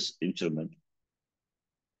Shrotram is instrument.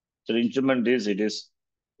 So instrument is it is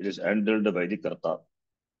handled by the Karta.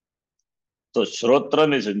 So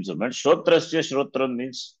Shrotram is instrument. Shrotrasya Shrotram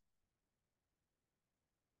means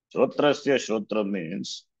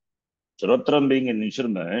Shrotram being an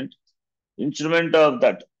instrument of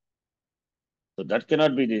that. So that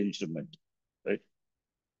cannot be the instrument, right?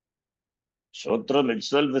 Shrotram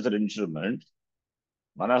itself is an instrument.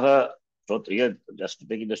 Manaha Shrotra, here just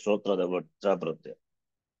taking the Shrotra, the word Pratyaya.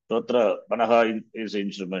 Shrotra, Manaha is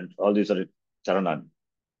instrument. All these are Charanan.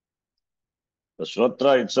 The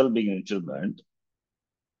Shrotra itself being an instrument,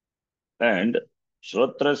 and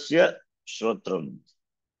Shrotrasya Shrotram.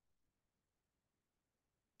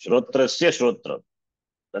 Shrotrasya Shrotram.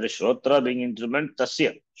 That is Shrotra being instrument,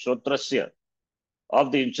 Tasya, Shrotrasya,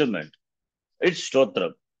 of the instrument. It's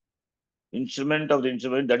Shrotram. Instrument of the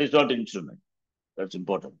instrument, that is not instrument. That's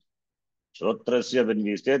important. Shrotrasya, when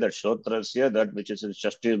we say that Shrotrasya, that which is in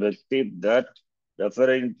Shashti Bhakti, that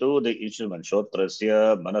referring to the instrument.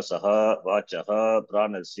 Shrotrasya, Manasaha, Vachaha,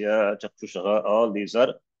 Pranasya, Chakshushaha, all these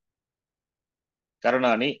are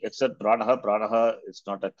Karanani, except Pranaha. Pranaha is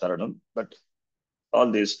not a Karanam, but all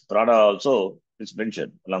these Prana also It's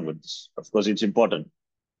mentioned along with this. Of course, it's important.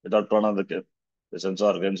 Without prana, the sense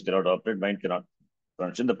organs cannot operate, mind cannot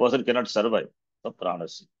function, the person cannot survive. So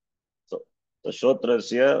pranasya. So the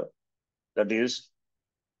shotrasya, that is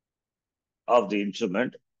of the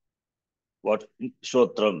instrument. What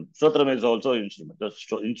shotram? Shotram is also instrument. The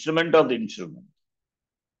instrument of the instrument.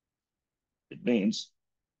 It means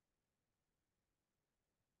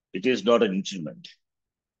it is not an instrument.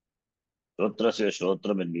 Shotrasya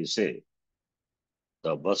shotram, when we say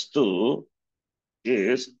the vastu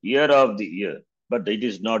is ear of the ear, but it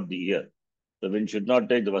is not the ear. So we should not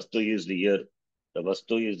take the vastu is the ear, the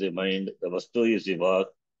vastu is the mind, the vastu is the vak,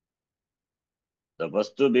 the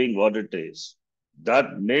vastu being what it is.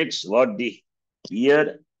 That makes what the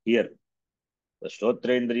ear hear. The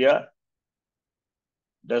Shrotrendriya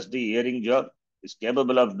does the hearing job, is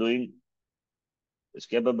capable of doing, is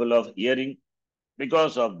capable of hearing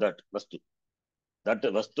because of that vastu. That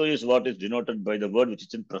vastu is what is denoted by the word which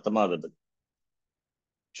is in Prathama Vibhakti.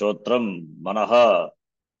 Shotram, Manaha,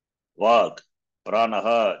 Vak,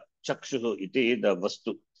 Pranaha, Chakshuhu, iti the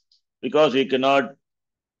vastu. Because he cannot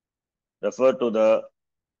refer to the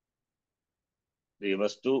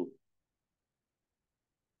vastu,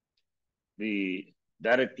 the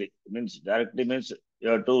directly means you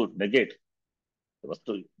have to negate the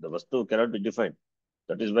vastu. The vastu cannot be defined.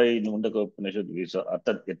 That is why in Mundaka Upanishad we saw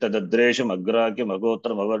Yatadadresham Agrakyam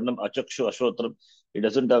Agotram Avarnam Achakshu Ashotram. It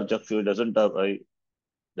doesn't have Chakshu, it doesn't have eye.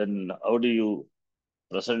 Then how do you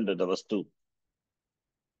present the vastu?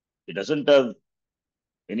 It doesn't have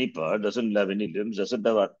any part, doesn't have any limbs, doesn't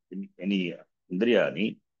have any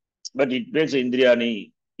Indriyani, but it makes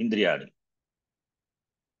Indriyani Indriyani.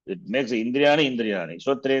 It makes the Indriyani Indriyani.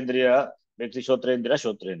 Shotrendriya makes the Shotrendriya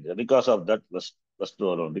Shotrendriya. Because of that vastu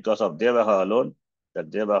alone, because of Devaha alone, that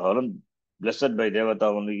Devaha alone, blessed by Devata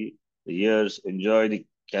only, the ears enjoy the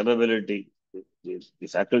capability, the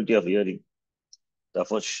faculty of hearing.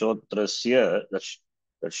 Therefore, Shotrasya,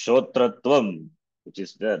 that Shotratvam, which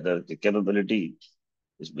is there, the capability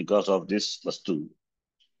is because of this vastu.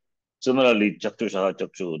 Similarly, Chakshusha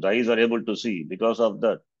Chakshu, the eyes are able to see because of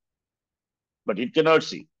that, but it cannot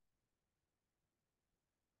see.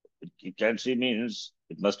 It can see means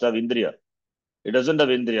it must have Indriya. It doesn't have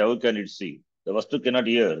Indriya. How can it see? The Vastu cannot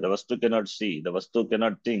hear. The Vastu cannot see. The Vastu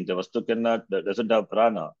cannot think. The Vastu doesn't have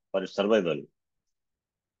prana for its survival.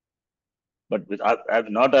 But with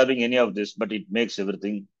not having any of this, but it makes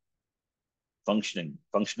everything functional.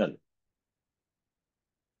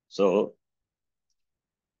 So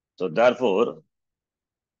therefore,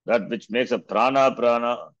 that which makes a prana,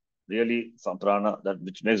 really from prana, that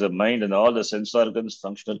which makes the mind and all the sense organs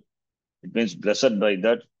functional, it means blessed by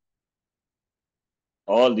that.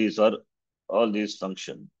 All these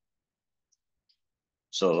function.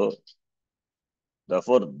 So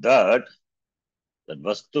therefore, that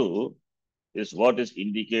vastu is what is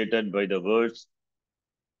indicated by the words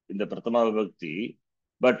in the Prathama Vibhakti,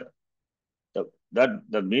 but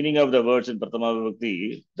the meaning of the words in Prathama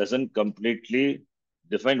Vibhakti doesn't completely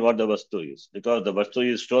define what the vastu is, because the vastu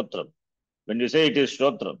is Shtotram. When you say it is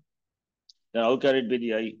Shtotram, then how can it be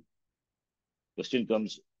the eye? Question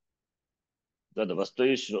comes that the vastu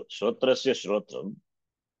is Shrotrasya Shrotram,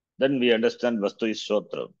 then we understand vastu is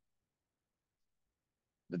Shrotram.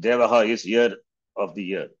 The Devaha is ear of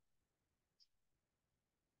the ear.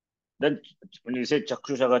 Then when you say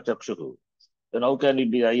Chakshushaga Chakshuhu, then how can it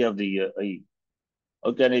be eye of the eye?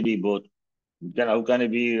 How can it be both? How can it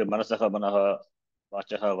be Manasaha Manaha,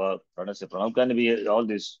 Vachaha Va, Pranasya Prana? How can it be all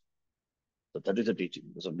this? So that is a teaching.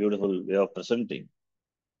 It's a beautiful way of presenting.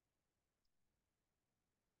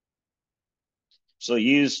 So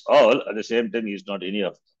he is all, at the same time he is not any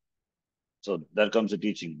of them. So there comes the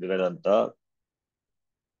teaching, the Vedanta,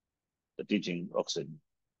 the teaching oxen.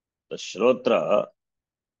 The Shrotra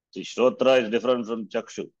is different from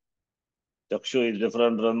Chakshu. Chakshu is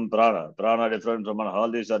different from Prana. Prana different from Mana.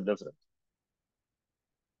 All these are different.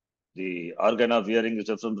 The organ of hearing is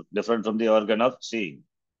different from the organ of seeing.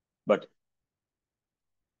 But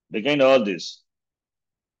behind all this,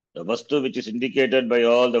 the vastu which is indicated by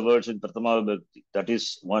all the words in Prathama Vibhakti, that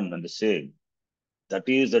is one and the same. That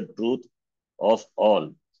is the truth of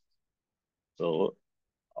all. So,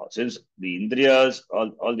 since the indriyas,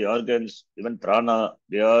 all the organs, even prana,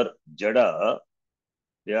 they are jada,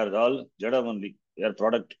 they are all jada only. They are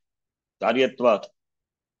product. Karyatvat,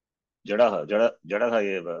 jadaha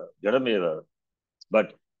eva, jadam eva.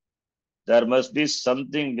 But there must be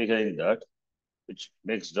something behind that which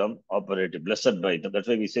makes them operative, blessed by them. That's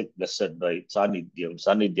why we say blessed by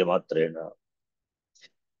sanidhyamatrena.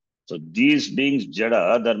 So these beings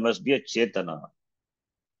jada, there must be a chetana.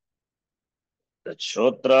 The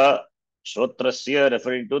shotra Shrotrasya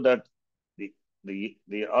referring to that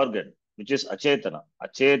the organ, which is achetana.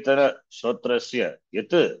 Achetana shrotrasya.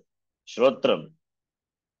 Yat shrotram.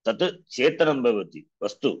 Tat chetanam bhavati.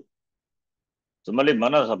 Vastu. Similarly,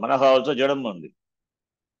 manaha also jadam only.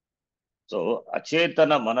 So,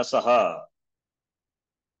 achetana manasaha,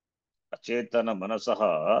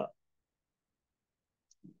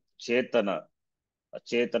 chetana,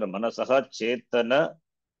 achetana manasaha,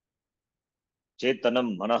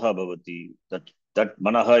 chetanam manaha bhavati. That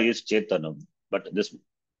manaha is chetanam. But this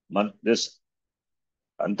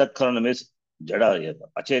antakaranam is jada eva,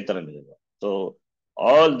 acetanam eva. So,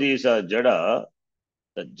 all these are jada,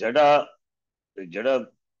 the jada, the jada,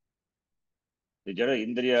 the jada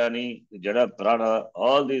indriyani, the jada prana,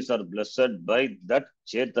 all these are blessed by that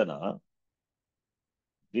chetana.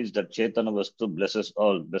 Means that chetana vastu blesses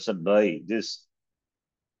all, blessed by this.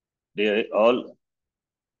 They all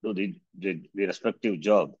do the respective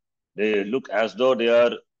job. They look as though they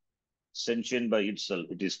are sentient by itself.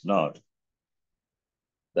 It is not.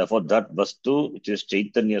 Therefore, that vastu, which is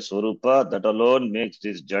Chaitanya Swarupa, that alone makes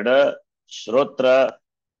this jada, shrotra,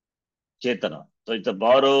 chetana. So it's a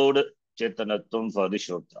borrowed chetanatvam for the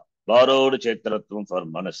shrotra, borrowed chetanatvam for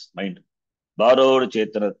manas, mind, borrowed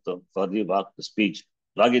chetanatvam for the vak, speech.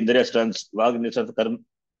 Vagindriya stands, Vagindriya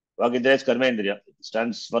is karmendriya. It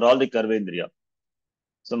stands for all the karmendriya.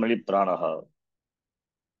 Similarly, pranaha.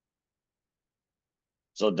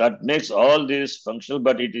 So that makes all these functional,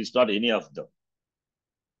 but it is not any of them.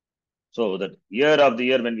 So that year of the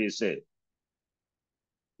year, when we say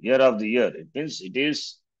year of the year, it means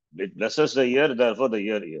it blesses the year, therefore the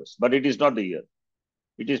year is. But it is not the year.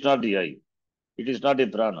 It is not the eye. It is not the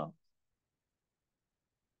prana.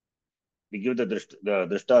 We give the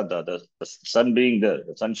drishtanta, the sun being there,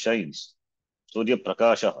 the sun shines. Surya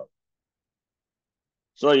Prakasha.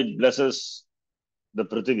 So it blesses the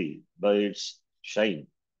Prithvi by its shine.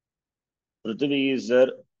 Prithvi is there,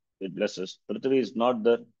 it blesses. Prithvi is not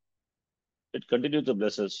there, it continues to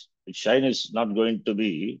bless us. Its shine is not going to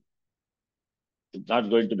be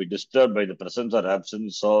disturbed by the presence or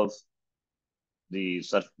absence of the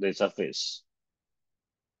surface.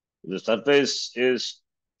 If the surface is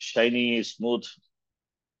shiny, smooth,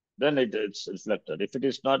 then it's reflected. If it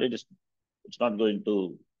is not, it's not going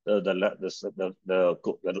to the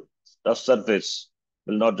rough surface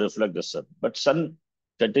will not reflect the sun. But sun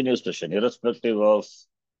continues to shine, irrespective of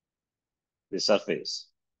the surface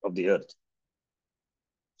of the earth.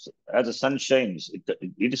 So as the sun shines,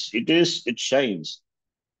 it shines.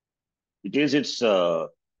 It is its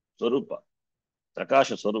swarupa,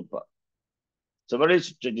 prakasha swarupa. So what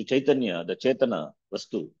is the Chaitanya, the Chetana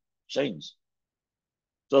Vastu shines.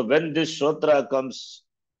 So when this Shotra comes,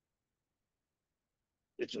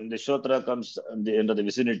 when the Shotra comes into the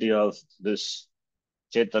vicinity of this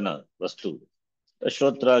Chetana Vastu, the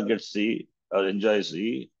Shotra gets or enjoys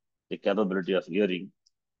the capability of hearing.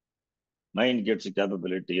 Mind gets the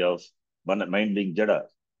capability of, mind being Jada,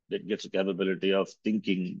 it gets the capability of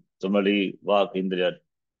thinking. Somebody, Vak, Indriya,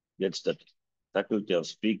 gets that faculty of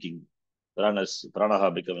speaking.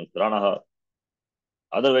 Pranaha becomes Pranaha.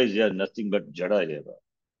 Otherwise, they are nothing but Jada eva.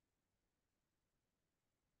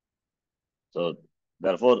 So,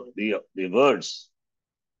 therefore, the words,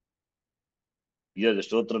 here the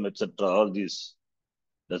Stotram, etc., all these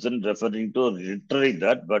doesn't referring to literally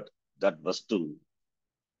that, but that Vastu.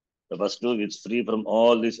 The Vastu is free from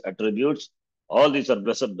all these attributes. All these are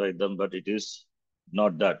blessed by them, but it is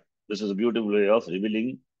not that. This is a beautiful way of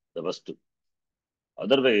revealing the Vastu.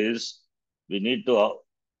 Otherwise, we need to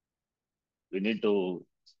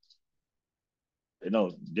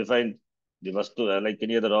define the Vastu like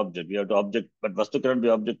any other object. We have to object, but Vastu cannot be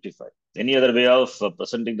objectified. Any other way of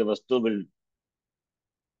presenting the Vastu will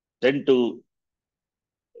tend to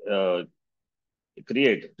uh,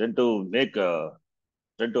 tend to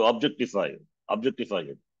tend to objectify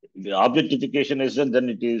it. If the objectification is done, then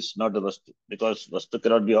it is not a Vastu, because Vastu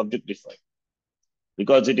cannot be objectified.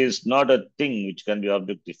 Because it is not a thing which can be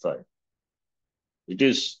objectified. It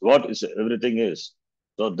is what is everything is.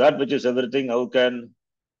 So that which is everything, how can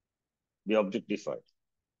be objectified?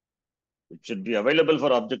 It should be available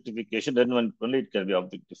for objectification, then only it can be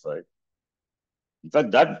objectified. In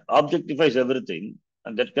fact, that objectifies everything,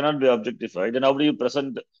 and that cannot be objectified. Then how do you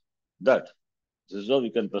present that? This is how we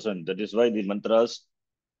can present. That is why the mantras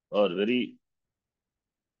are very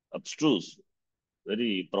abstruse,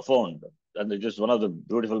 very profound. And it is one of the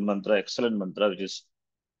beautiful mantra, excellent mantra, which is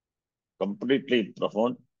completely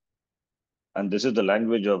profound. And this is the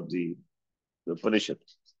language of the Upanishad.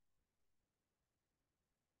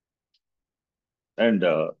 And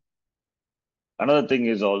another thing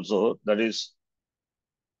is also that is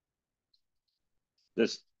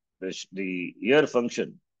This, the ear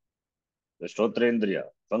function, the Shrotrendriya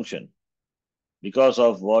function, because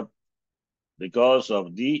of what? Because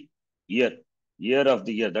of the ear. Ear of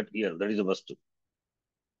the ear, that ear, that is a Vastu.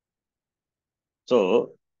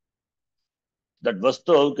 So, that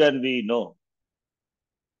Vastu, how can we know?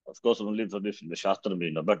 Of course, only from the Shastra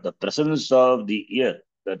we know, but the presence of the ear,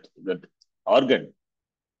 that organ,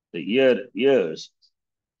 the ear is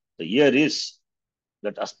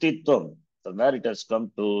that astitvam, from where it has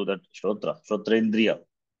come to that Shrotrendriya,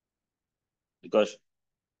 because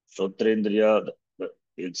Shrotrendriya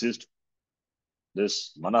exists,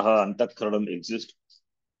 this Manaha Antakranam exists,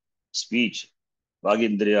 speech,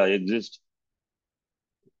 Vagindriya exists,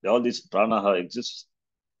 all these Pranaha exists,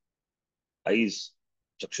 eyes,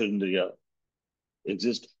 Chakshurindriya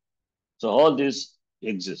exist. So all these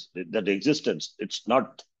exist. That existence, it's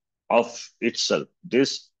not of itself.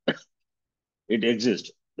 It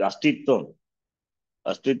exists. The Astitvam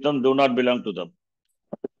do not belong to them.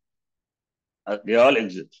 They all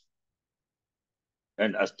exist.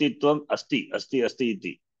 And Astitvam, Asti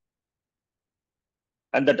iti.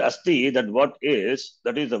 And that Asti, that what is,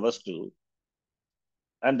 that is the Vastu.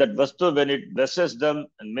 And that Vastu, when it blesses them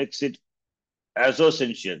and makes it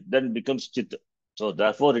association, then becomes Chit. So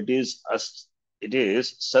therefore it is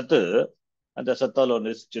Sat, and the Sat alone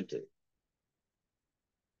is Chit.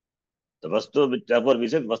 The Vastu, which therefore we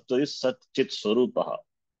said Vastu is Sat Chit Swarupaha.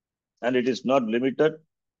 And it is not limited.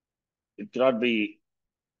 It cannot be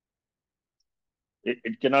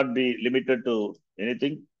it cannot be limited to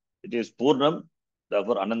anything. It is Purnam,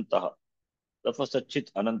 therefore Anantaha. Therefore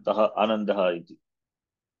Satchit Anantaha Anandaha iti.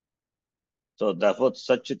 So therefore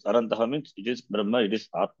Satchit Anantaha means it is Brahma, it is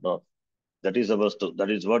Atma. That is the Vastu.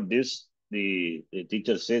 That is what the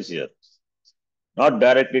teacher says here. Not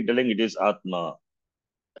directly telling it is Atma.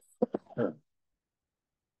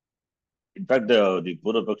 In fact, the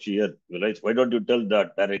Pura Pakshi here realized, why don't you tell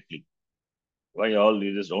that directly? Why all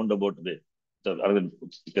this roundabout way? So, Arvind,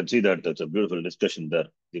 you can see that it's a beautiful discussion there,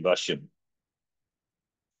 the Bhashyam.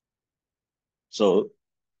 So,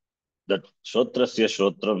 that Shrotrasya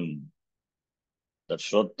Shrotram, that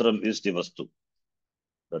Shrotram is the Vastu.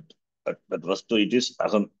 That Vastu, it is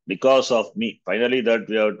Aham, because of me. Finally, that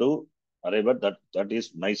we have to arrive at that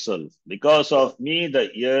is myself. Because of me,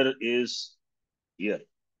 the ear is ear.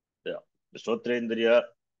 The Shrotrendriya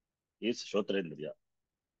is Shrotrendriya.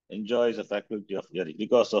 Enjoys the faculty of hearing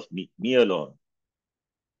because of me alone.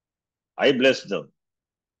 I bless them.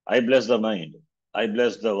 I bless the mind. I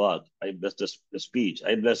bless the vak. I bless the speech.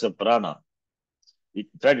 I bless the prana. In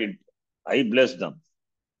fact, I bless them.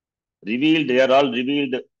 Revealed, they are all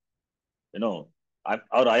revealed, or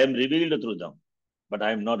I am revealed through them, but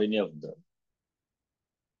I am not any of them.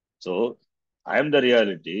 So I am the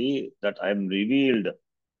reality that I am revealed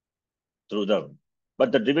through them.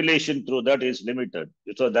 But the revelation through that is limited.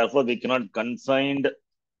 So therefore, we cannot I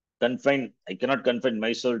cannot confine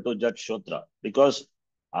myself to just Shrotra because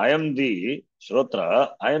I am the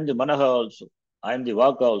Shrotra, I am the Manaha also, I am the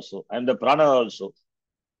Vaka also, I am the Prana also.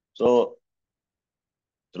 So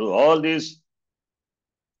through all these,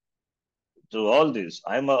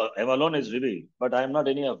 I am alone is revealed, but I am not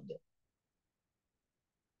any of them.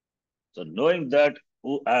 So knowing that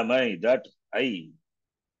who am I, that I,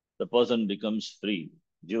 the person becomes free.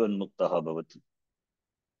 Jivan Muktaha Bhavati.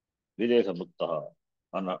 Videha Muktaha.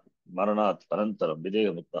 Maranat Anantaram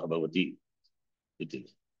Videha Muktaha Bhavati. Iti.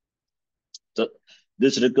 So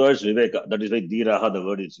this requires Viveka. That is why Dhiraha, the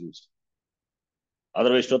word is used.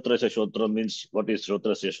 Otherwise, Shrotrasya Shrotram means what is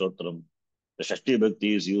Shrotrasya Shrotram? The Shashti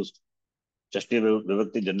Bhakti is used. Shashti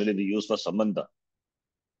Vibhakti generally we use for Sambandha.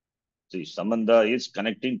 See, Sambandha is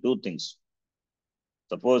connecting two things.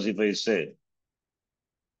 Suppose if I say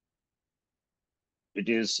it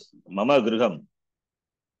is Mama Griham.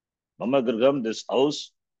 Mama Griham, this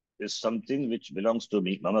house is something which belongs to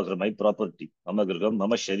me. Mama Griham, my property. Mama Griham,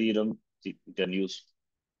 Mama Shariram. See, you can use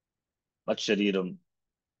Mat Shariram.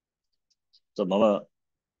 So Mama,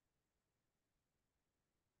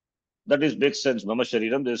 that is makes sense. Mama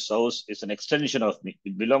Shariram, this house is an extension of me.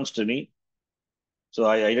 It belongs to me. So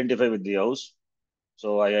I identify with the house.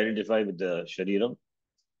 So I identify with the Shariram.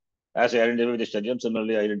 As I identify with the Shariram,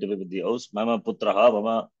 similarly I identify with the house. Mama Putraha,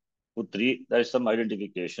 Mama Putri, there is some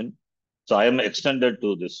identification. So I am extended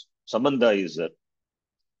to this. Sambandha is there.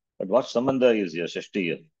 But what Sambandha is here? Shashti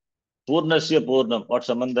here. Purnasya Purnam. What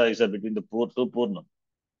Sambandha is there between the two Purnam?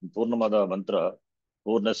 Purnamada mantra.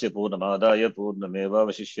 Purnasya Purnamadaya Purnameva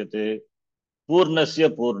Vashishyate.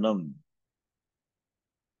 Purnasya Purnam.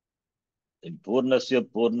 In Purnasya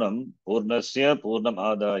Purnam, Purnasya Purnam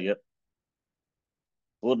Adaya.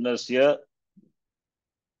 Purnasya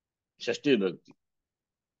Shashti Bhakti.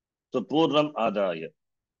 So Purnam Adaya.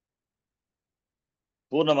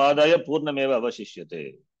 Purnam Adaya Purnameva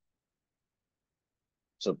Avashishyate.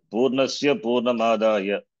 So Purnasya Purnam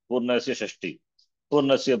Adaya. Purnasya Shashti.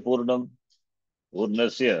 Purnasya Purnam.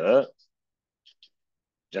 Purnasya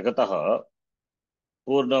Jagataha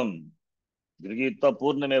Purnam. Girgita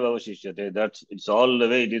Purnameva Avashishyate. That's it's all the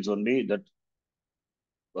way. It is only that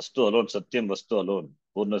Vastu alone, Satyam Vastu alone.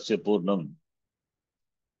 Purnasya Purnam.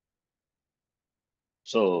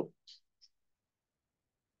 So,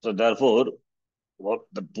 so therefore, what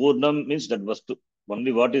the Purnam means that Vastu,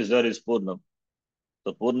 only what is there is Purnam.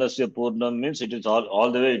 So Purnasya Purnam means it is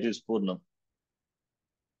all the way it is Purnam.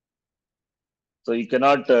 So you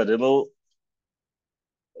cannot remove,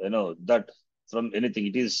 that from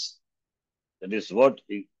anything. That is what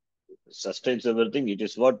sustains everything. It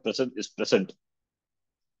is what present is present.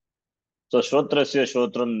 So Shrotrasya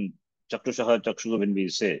Shrotram Chakshushah Chakshu, when we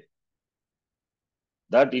say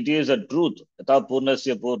that it is a truth, Yatha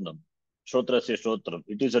Purnasya Purnam, Shrotrasya Shrotram,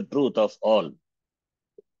 it is a truth of all.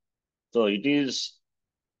 So it is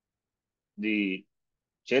the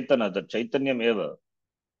Chaitanya, the Chaitanyam Eva.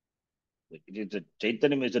 It is the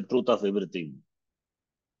Chaitanyam is the truth of everything.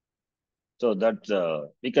 So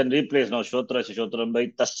that we can replace now Shrotrasya Shrotram by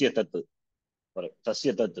Tasya Tat. Correct.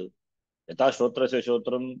 Tasya Tat. Yatha Shrotrasya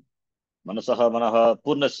Shrotram Manasaha Manaha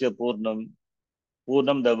Purnasya Purnam.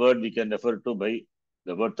 Purnam, the word we can refer to by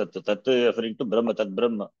the word Tat. Tat referring to Brahma, Tat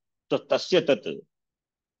Brahma. So Tasya Tat.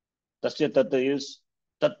 Tasya Tat is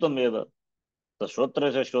Tattvam Eva. The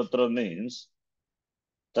Shrotrasya Shrotram means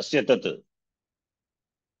Tasya Tat.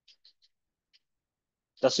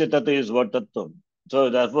 Tasya Tat is what Tattvam. So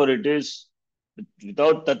therefore it is,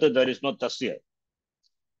 without Tat there is no Tasya.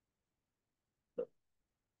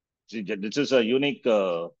 See, this is a unique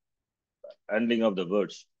handling of the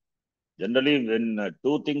words. Generally, when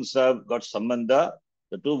two things have got sambandha,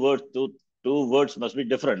 the two words must be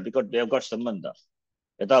different because they have got sambandha.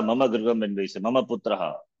 Yatha mama girvam, when we say mama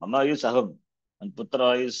putraha, mama is aham, and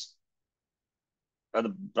putra is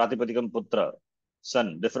pratipadikam putra,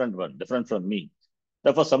 son, different one, different from me.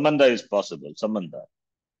 Therefore, sambandha is possible, sambandha.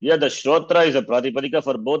 Here, the shrotra is a pratipadika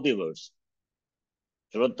for both the words.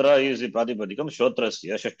 Shrotra is the pratipadikam,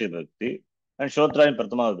 shrotrasya, shashti bhakti, and shrotra in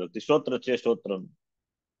pratama bhakti. Shrotrasya, shrotram.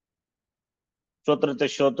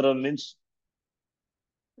 Shrotrasya, shrotram means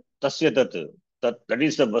tasya tat. That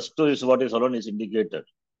is the vastu is what is alone is indicated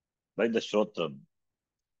by the shrotram.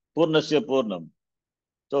 Purnasya purnam.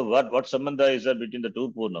 So what sambandha is there between the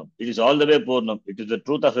two purnam? It is all the way purnam. It is the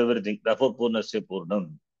truth of everything. Therefore purnasya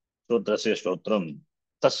purnam. Shrotrasya shrotram.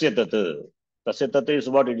 Tasya tat. Tasya tat is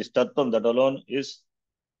what? It is tattvam. That alone is,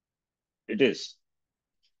 it is.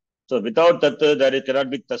 So without tat, there cannot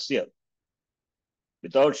be tasya.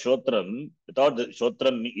 Without Shotram, without the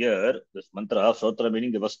Shotram here, this mantra, Shotra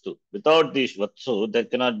meaning the Vastu. Without the Vatsu, there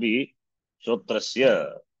cannot be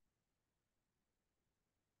Shotrasya.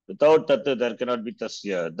 Without Tat, there cannot be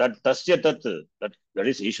Tasya. That Tasya Tat, that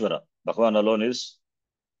is Ishvara. Bhagavan alone is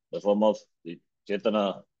the form of the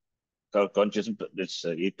Chetana consciousness.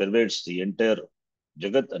 He pervades the entire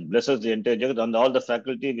Jagat and blesses the entire Jagat and all the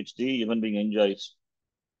faculty which the human being enjoys.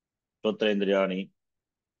 Shotra Indriyani,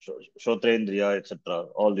 Shotrendriya, etc.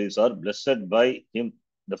 All these are blessed by him,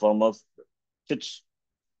 the form of Chit,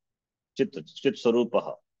 Chit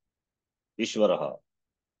Sarupaha, Ishvaraha.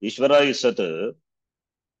 Ishvara is Sat,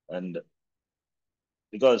 and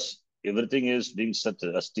because everything is being Sat,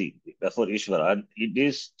 Asti, therefore Ishvara, and it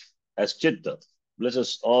is as Chit,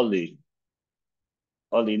 blesses all the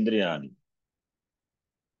Indriyani.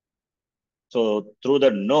 So through the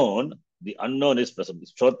known, the unknown is present.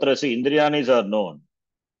 Shotra, see, Indriyanis are known.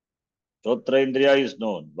 Shotra Indriya is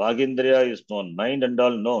known. Vagindriya is known. Mind and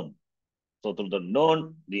all known. So through the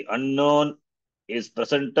known, the unknown is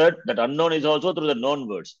presented. That unknown is also through the known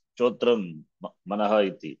words. Shotram manaha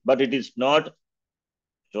iti. But it is not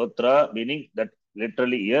shotra, meaning that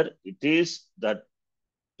literally here it is that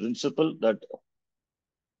principle that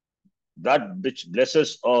which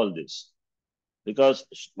blesses all this. Because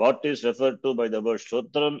what is referred to by the word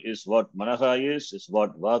shotram is what manaha is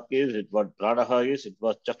what vak is what pranaha is, it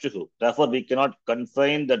was chakshuhu. Therefore, we cannot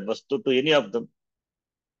confine that vastu to any of them.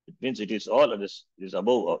 It means it is all, it is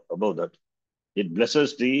above that. It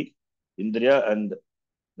blesses the Indriya, and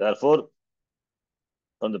therefore,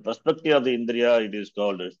 from the perspective of the Indriya, it is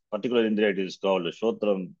called, particular Indriya, it is called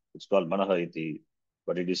Shotram, it's called Manaha iti,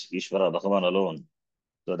 but it is Ishvara, Bhagavan alone.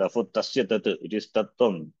 So therefore, Tasya Tat, it is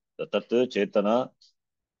Tattvam, the Tat, Chetana,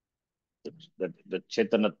 the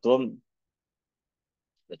Chetanatvam,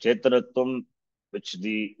 the Chetanatvam which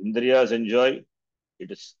the Indriyas enjoy,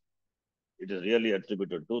 it is really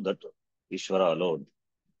attributed to that Ishvara alone.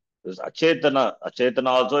 This Achetana. Achetana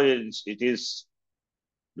also it is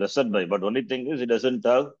blessed by, but only thing is it doesn't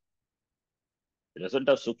have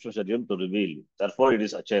Sukshma Shariram to reveal. Therefore, it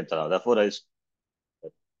is Achetana. Therefore,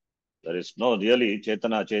 there is no really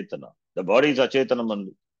Chetana Achetana. The body is Achetana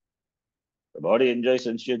only. The body enjoys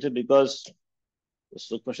sensation because the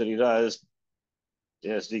Sukshma Sharira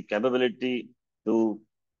has the capability to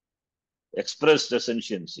express the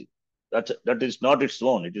sentiency. That is not its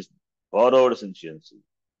own. It is borrowed sentiency.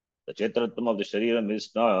 The Chetanatvam of the Shariram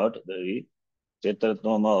is not the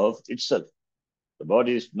Chetanatvam of itself. The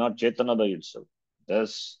body is not Chetana by itself.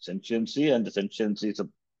 There's sentiency, and the sentiency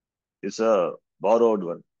is a borrowed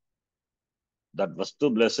one. That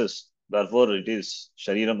Vastu blesses. Therefore, it is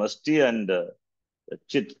Shariram Asti and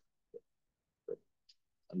Chit.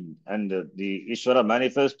 And the Ishvara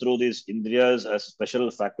manifests through these Indriyas as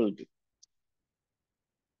special faculty.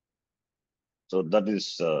 So that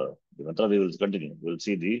is the mantra we will continue. We will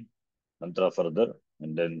see the mantra further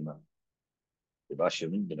and then the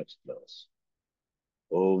Bhashyam in the next class.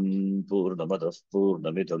 Om Purnamadah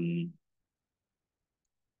Purnamidam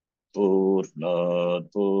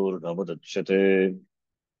Purnat Purnamudachyate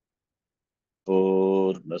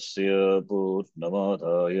Purnasya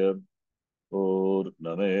Purnamadaya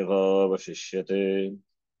Purnamevavashishyate.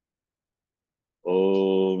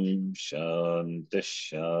 Om Shanti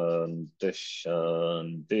Shanti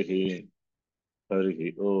Shanti.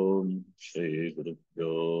 Hari Om Shri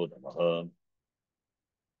Gurubhyo Namaha.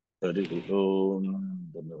 Hari Om.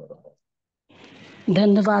 Dhanyavadah.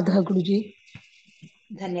 धन्यवादः गुरुजी.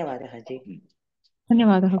 धन्यवादः जी.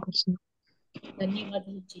 धन्यवादः गुरुजी.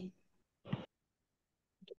 धन्यवादः जी.